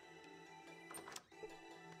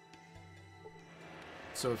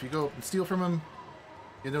 So if you go up and steal from him,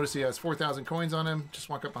 you'll notice he has 4,000 coins on him. Just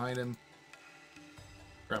walk up behind him.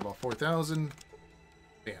 Grab all 4,000.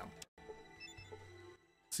 Bam.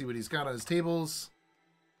 See what he's got on his tables.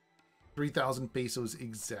 3,000 pesos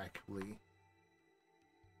exactly.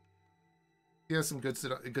 He has some good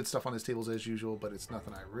stuff on his tables as usual, but it's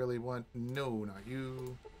nothing I really want. No, not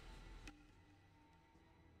you.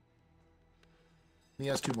 He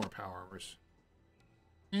has 2 more power armors.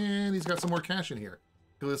 And he's got some more cash in here.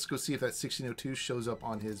 So let's go see if that 1602 shows up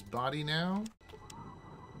on his body now.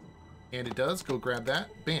 And it does. Go grab that.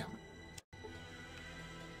 Bam.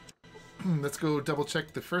 Let's go double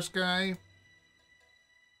check the first guy.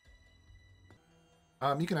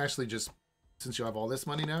 You can actually just, since you have all this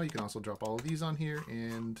money now, you can also drop all of these on here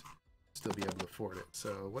and still be able to afford it.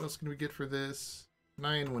 So what else can we get for this?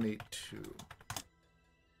 9182.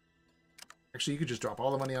 Actually, you could just drop all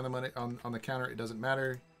the money on the counter. It doesn't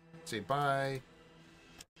matter. Say buy,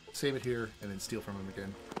 save it here, and then steal from him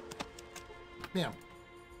again. Bam.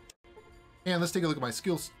 And let's take a look at my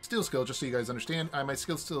steal skill, just so you guys understand. My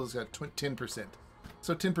skill still is at 10%.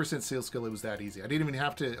 So 10% steal skill, it was that easy. I didn't even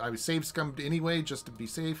have to, I was save scummed anyway, just to be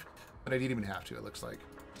safe, but I didn't even have to, it looks like.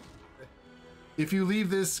 If you leave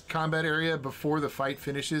this combat area before the fight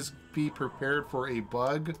finishes, be prepared for a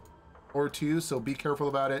bug or two, so be careful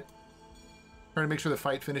about it. Try to make sure the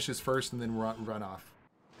fight finishes first and then run off.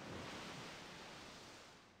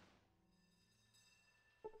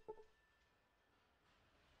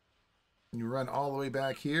 You run all the way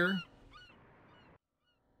back here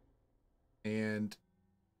and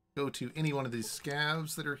go to any one of these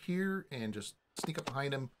scavs that are here and just sneak up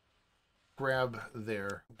behind them, grab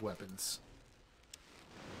their weapons.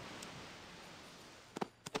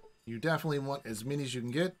 You definitely want as many as you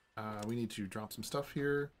can get. We need to drop some stuff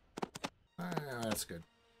here. That's good.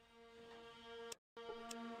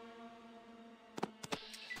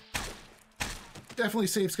 Definitely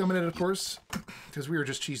save scumming it, of course, because we were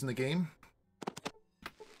just cheesing the game.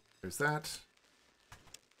 There's that.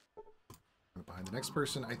 fine. The next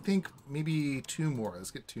person, I think maybe 2 more.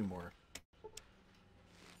 Let's get 2 more.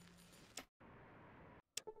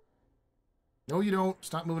 No, you don't.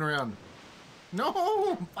 Stop moving around.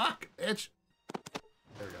 No! Fuck, bitch.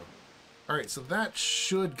 There we go. Alright, so that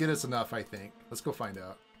should get us enough, I think. Let's go find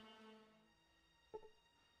out.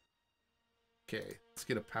 Okay, let's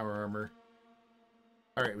get a power armor.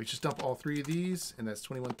 Alright, we just dump all 3 of these, and that's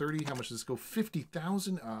 2130. How much does this go?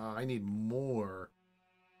 50,000? I need more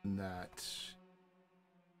than that. Let's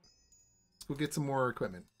go get some more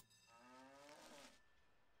equipment.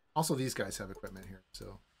 Also, these guys have equipment here,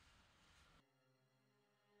 so...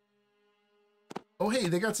 Oh, hey,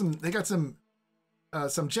 they got some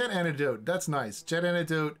jet antidote. That's nice. Jet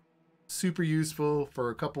antidote, super useful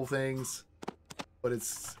for a couple things, but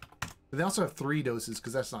it's... They also have 3 doses,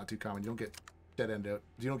 because that's not too common. You don't get jet antidote.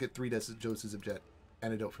 You don't get 3 doses of jet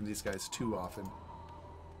antidote from these guys too often.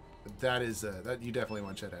 But that is, that you definitely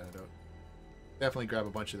want jet antidote. Definitely grab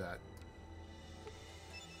a bunch of that.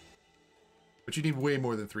 But you need way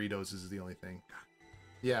more than 3 doses is the only thing.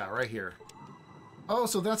 Yeah, right here. Oh,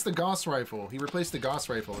 so that's the Gauss rifle. He replaced the Gauss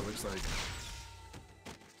rifle, it looks like.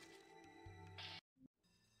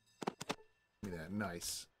 Look at that.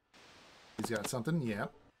 Nice. He's got something.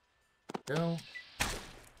 Yep. Go.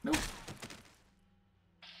 Nope.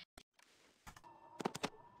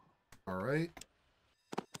 Alright.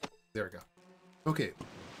 There we go. Okay.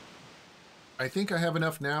 I think I have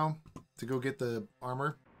enough now to go get the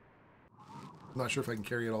armor. I'm not sure if I can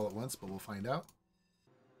carry it all at once, but we'll find out.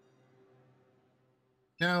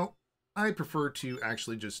 Now, I prefer to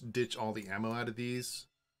actually just ditch all the ammo out of these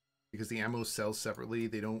because the ammo sells separately.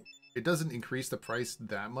 It doesn't increase the price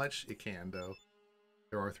that much. It can, though.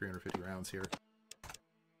 There are 350 rounds here.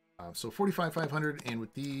 So 45,500, and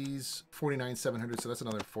with these 49,700, so that's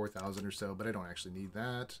another 4,000 or so, but I don't actually need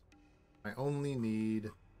that. I only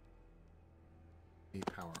need a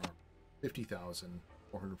power armor.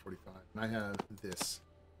 50,445. And I have this.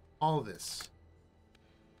 All of this.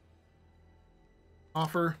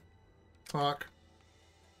 Offer, talk,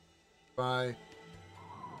 buy,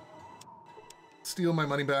 steal my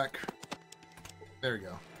money back. There we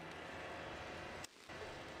go.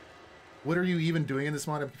 What are you even doing in this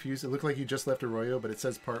mod? I'm confused. It looked like you just left Arroyo, but it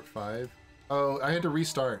says part 5. Oh, I had to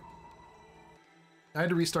restart. I had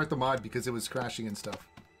to restart the mod because it was crashing and stuff.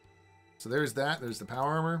 So there's that. There's the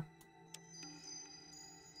power armor.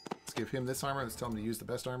 Let's give him this armor. Let's tell him to use the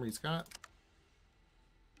best armor he's got.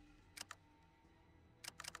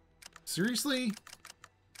 Seriously?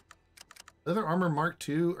 Leather armor Mark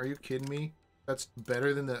II? Are you kidding me? That's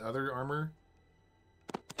better than the other armor?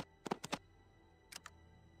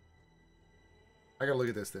 I gotta look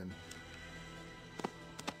at this then.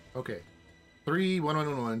 Okay. 3, 1, 1,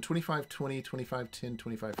 1, 1, 25, 20, 25, 10,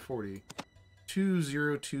 25, 40. 2,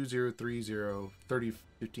 0, 2, 0, 3, 0, 30,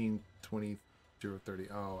 15, 20, 0, 30.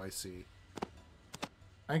 Oh, I see.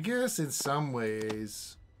 I guess in some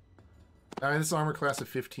ways... this armor class of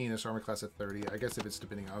 15, this armor class of 30. I guess if it's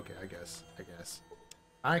depending... Okay, I guess.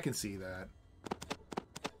 I can see that.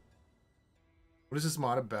 What is this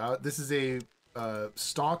mod about? This is a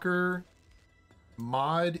Stalker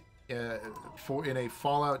mod in a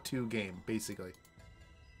Fallout 2 game, basically.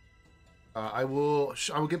 I will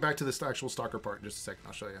get back to this actual Stalker part in just a second.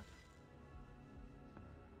 I'll show you.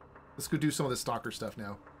 Let's go do some of the Stalker stuff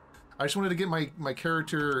now. I just wanted to get my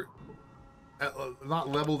character not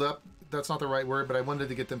leveled up. That's not the right word, but I wanted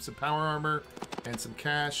to get them some power armor and some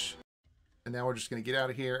cash. And now we're just going to get out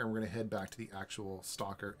of here and we're going to head back to the actual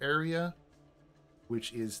Stalker area,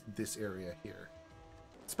 which is this area here.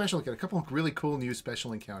 Special encounter. A couple of really cool new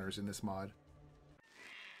special encounters in this mod.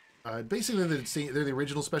 Basically, they're the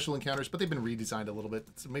original special encounters, but they've been redesigned a little bit.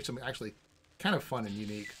 It makes them actually kind of fun and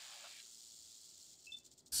unique.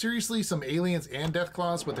 Seriously, some aliens and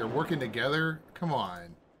Deathclaws, but they're working together? Come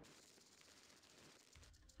on.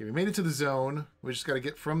 Okay, we made it to the zone. We just got to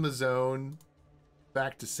get from the zone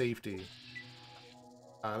back to safety.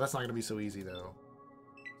 That's not going to be so easy, though.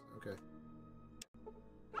 Okay.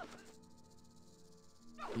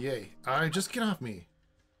 Yay. Just get off me.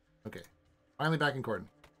 Okay. Finally back in Kordon.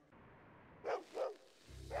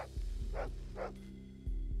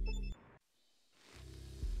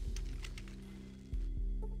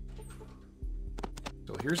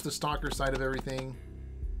 So here's the Stalker side of everything.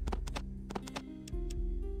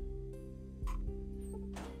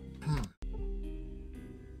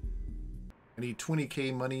 I need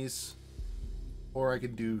 20k monies, or I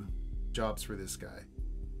could do jobs for this guy.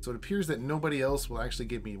 So it appears that nobody else will actually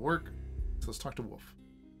give me work. So let's talk to Wolf.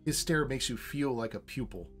 His stare makes you feel like a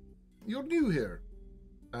pupil. You're new here.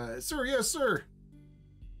 Sir, yes, sir.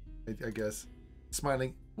 I guess.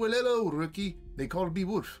 Smiling. Well, hello, rookie. They call me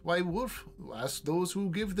Wolf. Why, Wolf? Ask those who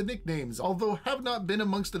give the nicknames, although have not been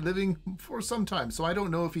amongst the living for some time, so I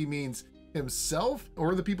don't know if he means himself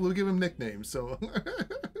or the people who give him nicknames, so...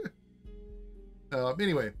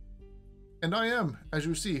 Anyway. And I am, as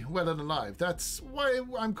you see, well and alive. That's why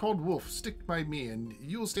I'm called Wolf. Stick by me, and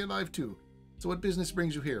you'll stay alive too. So what business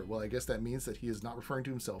brings you here? Well, I guess that means that he is not referring to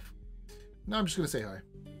himself. No, I'm just gonna say hi.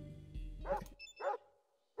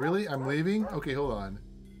 Really? I'm leaving? Okay, hold on.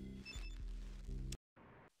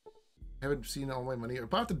 I haven't seen all my money.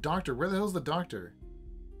 About the doctor. Where the hell's the doctor?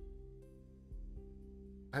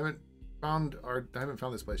 I haven't found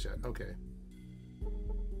this place yet. Okay.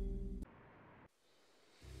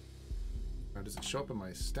 Now, does it show up in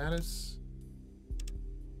my status?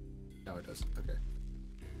 No, it doesn't. Okay.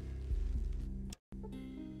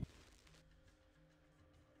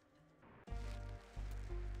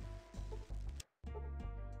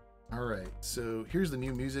 Alright, so here's the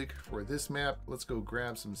new music for this map. Let's go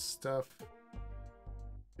grab some stuff.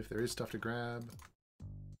 If there is stuff to grab.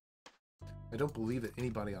 I don't believe that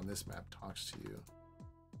anybody on this map talks to you.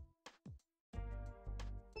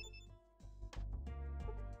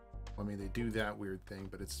 I mean, they do that weird thing,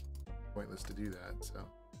 but it's pointless to do that, so.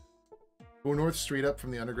 Go north, straight up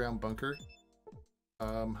from the underground bunker.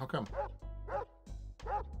 How come?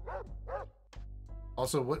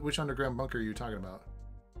 Also, which underground bunker are you talking about?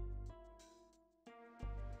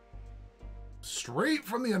 Straight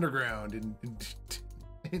from the underground,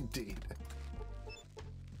 indeed.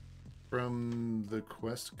 From the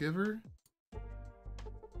quest giver?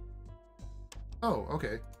 Oh,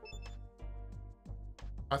 okay.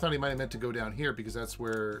 I thought he might have meant to go down here because that's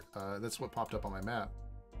where that's what popped up on my map.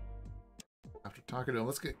 After talking to him,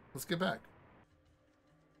 let's get back.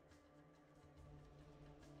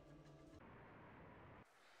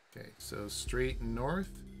 Okay, so straight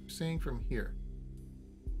north, saying from here.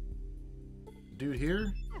 Dude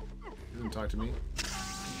here? He doesn't talk to me.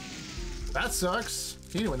 That sucks!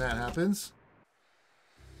 You know when that happens.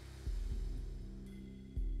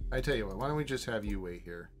 I tell you what, why don't we just have you wait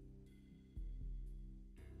here?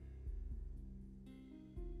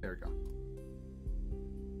 There we go.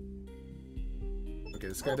 Okay,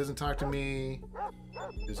 this guy doesn't talk to me.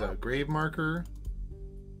 There's a grave marker.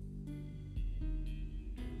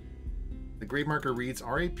 The grave marker reads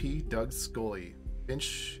R.A.P. Doug Scully.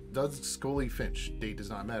 Doug Scully Finch. Date does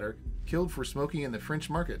not matter. Killed for smoking in the French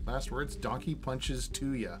market. Last words, donkey punches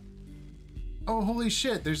to ya. Oh, holy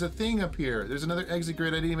shit, there's a thing up here. There's another exit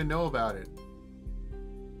grid. I didn't even know about it.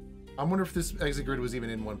 I wonder if this exit grid was even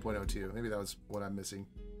in 1.02. Maybe that was what I'm missing.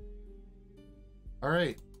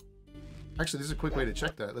 Alright. Actually, there's a quick way to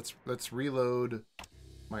check that. Let's reload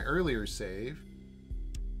my earlier save.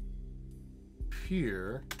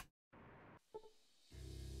 Here.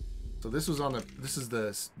 So this was on this is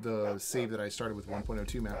the save that I started with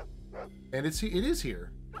 1.02 map. And it is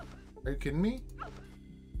here. Are you kidding me?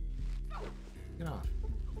 Get off.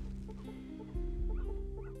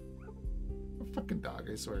 A fucking dog,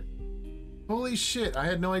 I swear. Holy shit, I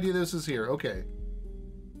had no idea this was here. Okay.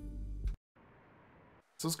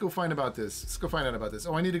 So let's go find about this. Let's go find out about this.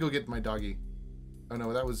 Oh, I need to go get my doggy. Oh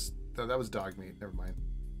no, that was dog meat. Never mind.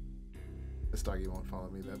 This doggy won't follow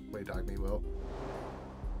me the way dog meat will.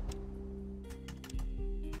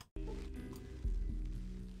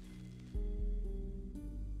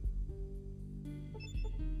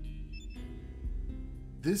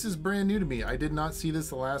 This is brand new to me. I did not see this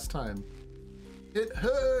the last time. It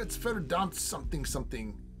hurts. Verdammt something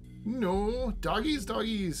something. No, doggies,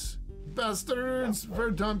 doggies. Bastards.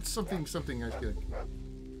 Verdammt something something. I feel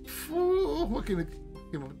like. What can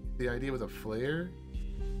the idea with a flare?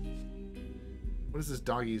 What is this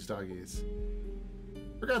doggies, doggies?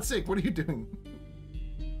 For God's sake, what are you doing?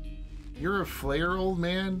 You're a flare, old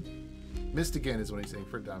man? Missed again is what he's saying.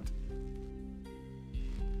 Verdammt.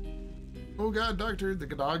 Oh god, doctor, the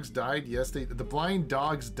dogs died. Yes, the blind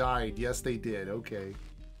dogs died. Yes, they did. Okay.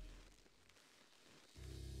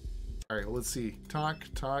 Alright, well, let's see. Talk.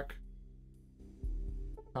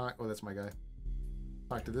 Oh, that's my guy.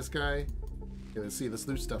 Talk to this guy. Okay, let's see. Let's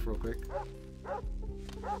loot stuff real quick.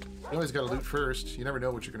 You always gotta loot first. You never know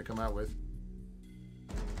what you're gonna come out with.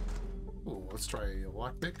 Oh, let's try a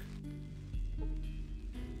lockpick.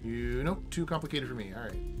 Nope, too complicated for me.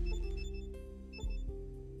 Alright.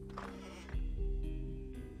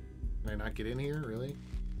 Can I not get in here, really?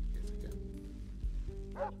 Yes, I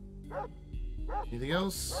can. Anything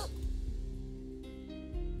else?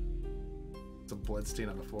 It's a blood stain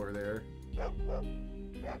on the floor there.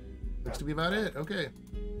 Looks to be about it. Okay.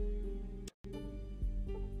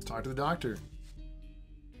 Let's talk to the doctor.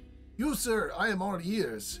 You, sir, I am all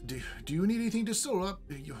ears. Do you need anything to sew up?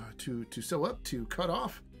 To sew up? To cut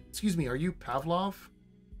off? Excuse me, are you Pavlov?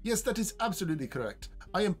 Yes, that is absolutely correct.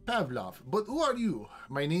 I am Pavlov, but who are you?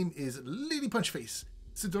 My name is Lady Punchface.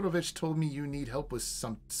 Sidorovich told me you need help with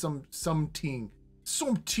something. Something.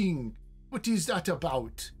 What is that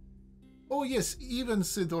about? Oh yes, even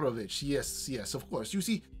Sidorovich. Yes, of course. You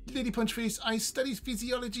see, Lady Punchface, I studied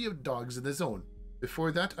physiology of dogs in the zone.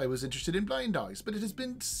 Before that, I was interested in blind dogs, but it has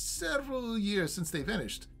been several years since they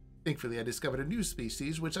vanished. Thankfully, I discovered a new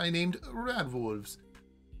species, which I named Rad Wolves.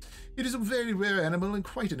 It is a very rare animal and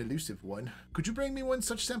quite an elusive one. Could you bring me one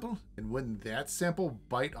such sample? And wouldn't that sample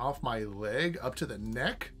bite off my leg up to the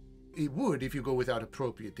neck? It would if you go without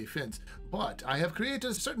appropriate defense, but I have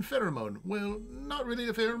created a certain pheromone. Well, not really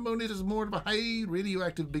a pheromone, it is more of a high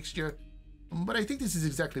radioactive mixture. But I think this is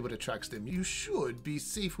exactly what attracts them. You should be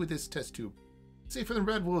safe with this test tube. Safer than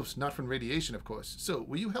Rad Wolves, not from radiation, of course. So,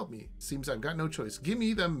 will you help me? Seems I've got no choice. Give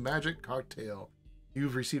me the magic cocktail.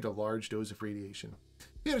 You've received a large dose of radiation.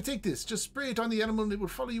 Here, take this. Just spray it on the animal and it will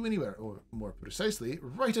follow you anywhere. Or, more precisely,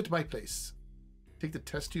 right at my place. Take the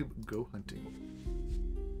test tube, go hunting.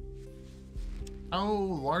 How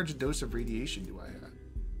large a dose of radiation do I have?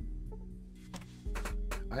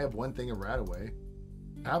 I have one thing of Radaway.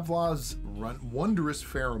 Pavlov's wondrous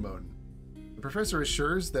pheromone. The professor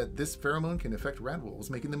assures that this pheromone can affect Rad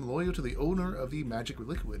Wolves, making them loyal to the owner of the magic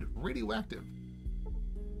liquid, radioactive.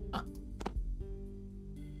 Huh.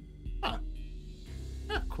 Huh.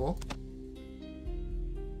 Yeah, cool.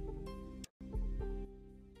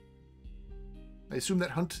 I assume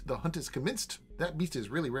that the hunt is commenced. That beast is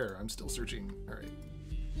really rare. I'm still searching. All right.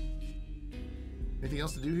 Anything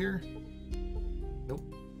else to do here? Nope.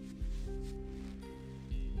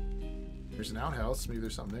 There's an outhouse. Maybe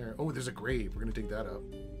there's something there. Oh, there's a grave. We're going to dig that up.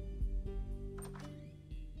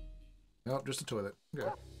 Nope, just a toilet. Okay.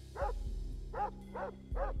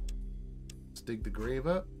 Let's dig the grave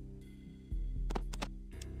up.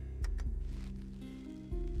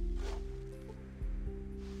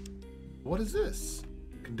 What is this?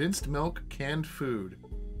 Condensed milk, canned food.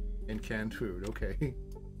 And canned food, okay.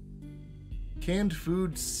 Canned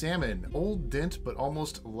food salmon. Old dent, but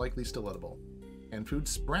almost likely still edible. Canned food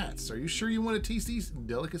sprats. Are you sure you want to taste these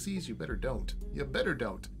delicacies? You better don't. You better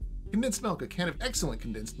don't. Condensed milk, a can of excellent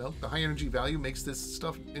condensed milk. The high energy value makes this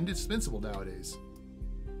stuff indispensable nowadays.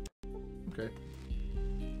 Okay.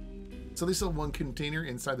 So they still have one container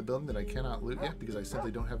inside the building that I cannot loot yet because I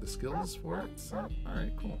simply don't have the skills for it. So,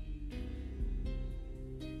 alright, cool.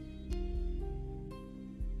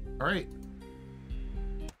 Alright.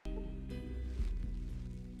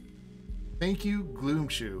 Thank you,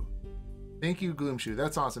 Gloomshoe. Thank you, Gloomshoe.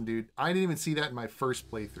 That's awesome, dude. I didn't even see that in my first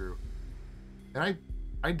playthrough. And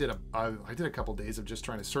I did a couple days of just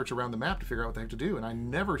trying to search around the map to figure out what the heck to do, and I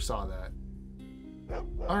never saw that.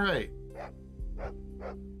 Alright.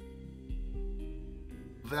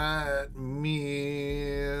 That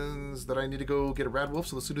means that I need to go get a Rad Wolf,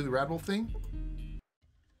 so let's do the Rad Wolf thing.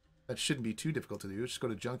 That shouldn't be too difficult to do. Just go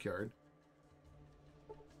to Junkyard.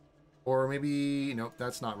 Or maybe... Nope,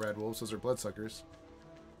 that's not Rad Wolves. Those are Bloodsuckers.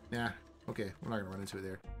 Nah. Okay, we're not going to run into it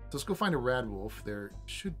there. So let's go find a Rad Wolf. There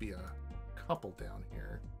should be a couple down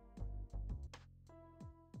here.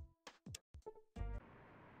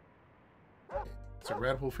 Okay, it's a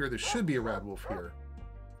Rad Wolf here. There should be a Rad Wolf here.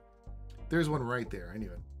 There's one right there. I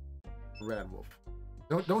knew it. Rad Wolf.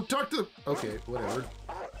 Don't talk to... Okay, whatever.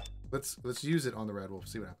 Let's use it on the Rad Wolf.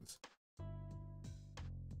 See what happens.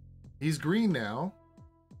 He's green now.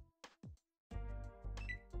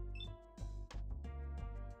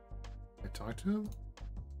 I talk to him?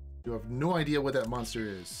 You have no idea what that monster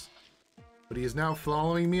is. But he is now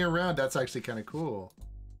following me around. That's actually kind of cool.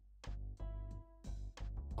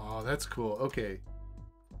 Oh, that's cool. Okay.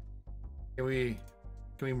 Can we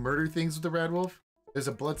murder things with the Rad Wolf? There's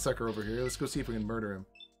a bloodsucker over here. Let's go see if we can murder him.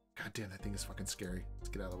 God damn, that thing is fucking scary. Let's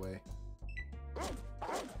get out of the way.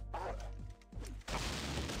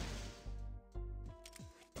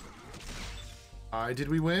 Did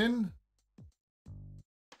we win?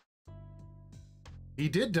 He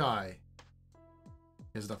did die.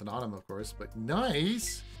 There's nothing on him, of course, but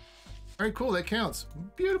nice. All right, cool. That counts.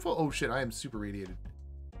 Beautiful. Oh shit, I am super radiated.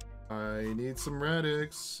 I need some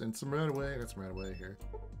Radix and some Radaway. I got some Radaway here.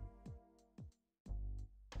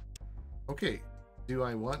 Okay. Do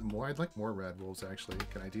I want more? I'd like more Rad Wolves, actually.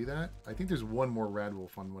 Can I do that? I think there's one more Rad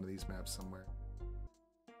Wolf on one of these maps somewhere.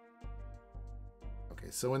 Okay,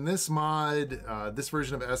 so in this mod, this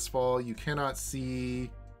version of S-Fall, you cannot see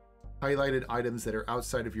highlighted items that are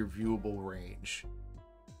outside of your viewable range.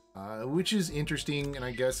 Which is interesting and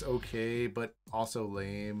I guess okay, but also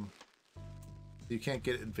lame. You can't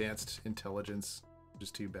get advanced intelligence, which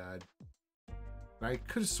is too bad. And I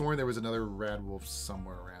could have sworn there was another Rad Wolf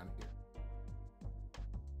somewhere around here.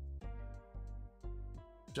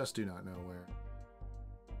 Just do not know where.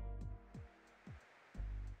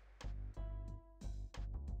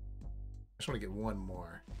 I just want to get one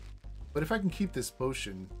more. But if I can keep this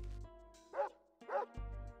potion...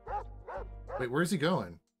 Wait, where's he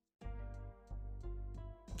going?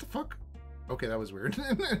 What the fuck? Okay, that was weird.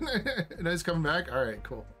 And he's coming back? Alright,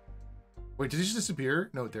 cool. Wait, did he just disappear?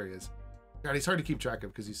 No, there he is. God, he's hard to keep track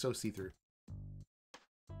of because he's so see-through.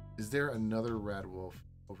 Is there another Rad Wolf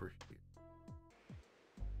over here?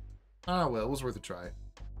 Ah, well, it was worth a try.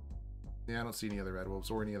 Yeah, I don't see any other Rad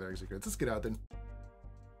Wolves or any other exit grids. Let's get out then.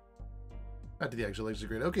 Not to the actual exit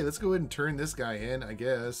grid. Okay, let's go ahead and turn this guy in, I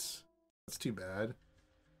guess. That's too bad.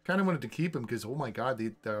 Kind of wanted to keep him because, oh my god,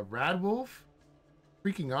 the Rad Wolf?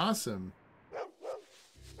 Freaking awesome.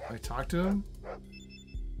 I talked to him.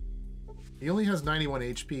 He only has 91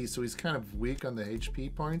 HP, so he's kind of weak on the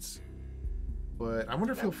HP points. But I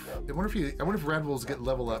wonder if he'll. I wonder if Rad Wolves get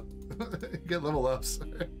level up, get level ups.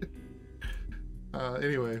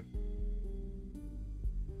 Anyway,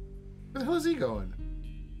 where the hell is he going?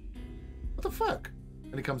 What the fuck?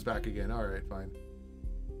 And he comes back again. All right, fine.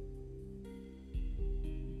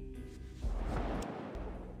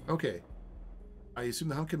 Okay. I assume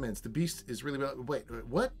the hunt commenced. The beast is really well. Wait,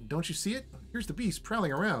 what? Don't you see it? Here's the beast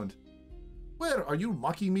prowling around. Where are you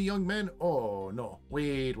mocking me, young man? Oh no!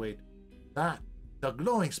 Wait. That. The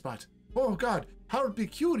glowing spot. Oh god, how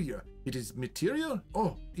peculiar. It is material?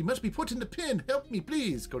 Oh, it must be put in the pen. Help me,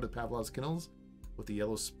 please. Go to Pavlov's kennels with the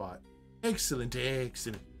yellow spot. Excellent.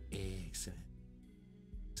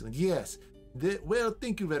 Yes. Well,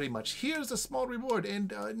 thank you very much. Here's a small reward,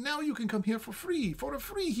 and now you can come here for free, for a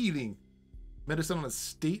free healing. Medicine on a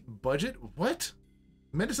state budget? What?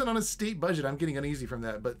 Medicine on a state budget. I'm getting uneasy from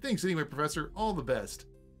that, but thanks anyway, Professor. All the best.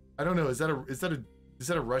 I don't know. Is that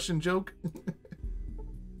a Russian joke?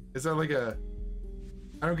 Is that like a...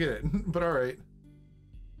 I don't get it, but all right.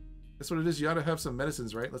 That's what it is. You ought to have some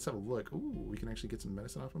medicines, right? Let's have a look. Ooh, we can actually get some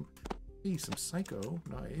medicine off him. Hey, some psycho.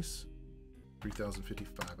 Nice.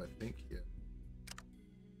 3,055, I think. Yeah.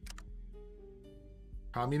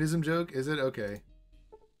 Communism joke? Is it? Okay.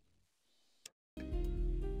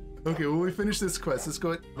 Okay, well, we finish this quest. Let's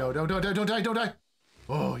go. No, don't die.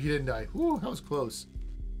 Oh, he didn't die. Ooh, that was close.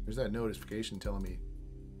 There's that notification telling me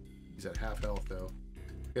he's at half health, though.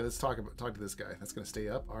 Okay, let's talk to this guy. That's gonna stay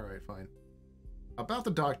up. All right, fine. About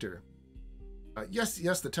the doctor. Yes,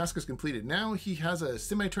 the task is completed. Now he has a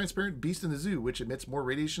semi-transparent beast in the zoo, which emits more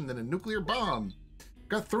radiation than a nuclear bomb.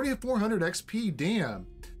 Got 3,400 XP. Damn.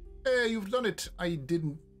 Hey, you've done it. I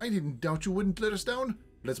didn't doubt you wouldn't let us down.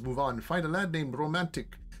 Let's move on. Find a lad named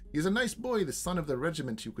Romantic. He's a nice boy, the son of the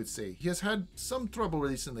regiment, you could say. He has had some trouble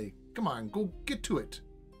recently. Come on, go get to it.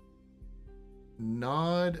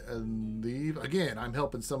 Nod and leave. Again, I'm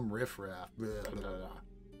helping some riffraff. Blah, blah, blah.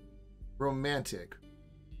 Romantic.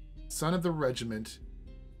 Son of the regiment.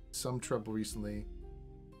 Some trouble recently.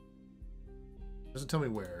 Doesn't tell me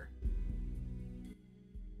where.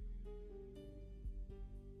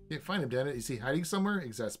 Can't find him, damn it. Is he hiding somewhere?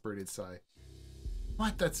 Exasperated sigh.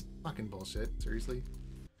 What? That's fucking bullshit. Seriously?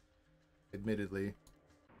 Admittedly.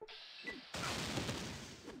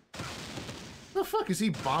 The fuck is he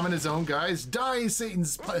bombing his own guys? Die,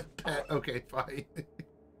 Satan's pet. Okay, fine.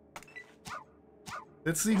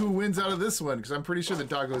 Let's see who wins out of this one, because I'm pretty sure the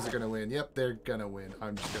doggos are gonna win. Yep, they're gonna win.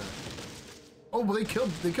 I'm just gonna. Oh, well, they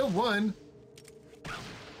killed one.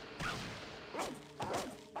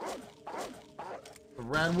 The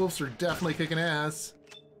Rad Wolves are definitely kicking ass.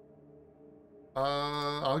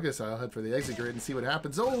 I guess I'll head for the exit grid and see what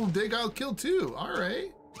happens. Oh, they got killed too. All right.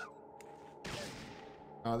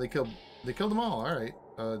 They killed them all. All right.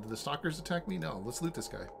 Did the stalkers attack me? No. Let's loot this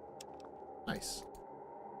guy. Nice.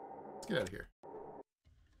 Let's get out of here.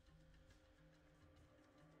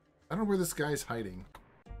 I don't know where this guy's hiding.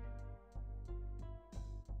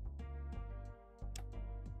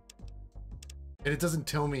 And it doesn't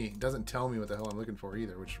tell me what the hell I'm looking for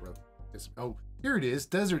either, which is, oh, here it is.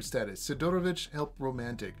 Desert status. Sidorovich, help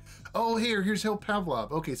romantic. Oh, here's help Pavlov.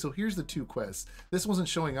 Okay, so here's the two quests. This wasn't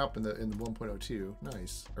showing up in the 1.02.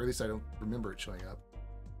 Nice. Or at least I don't remember it showing up.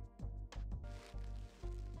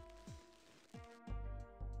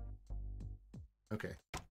 Okay.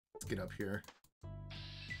 Let's get up here.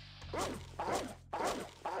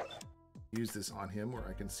 Use this on him where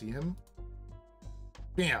I can see him.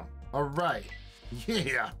 Bam! Alright.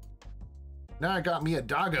 Yeah! Now I got me a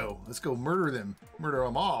doggo. Let's go murder them. Murder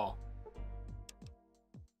them all.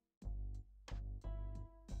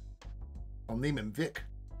 I'll name him Vic.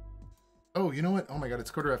 Oh, you know what? Oh my god,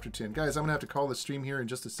 it's 10:15. Guys, I'm gonna have to call the stream here in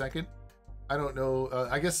just a second. I don't know.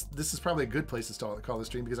 I guess this is probably a good place to call the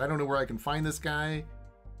stream because I don't know where I can find this guy.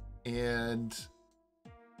 And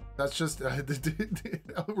that's just...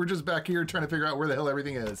 we're just back here trying to figure out where the hell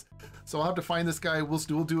everything is. So I'll have to find this guy. We'll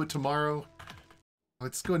do it tomorrow.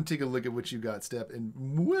 Let's go and take a look at what you got, Step. And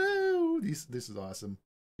whoa! This is awesome.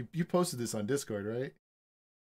 You posted this on Discord, right?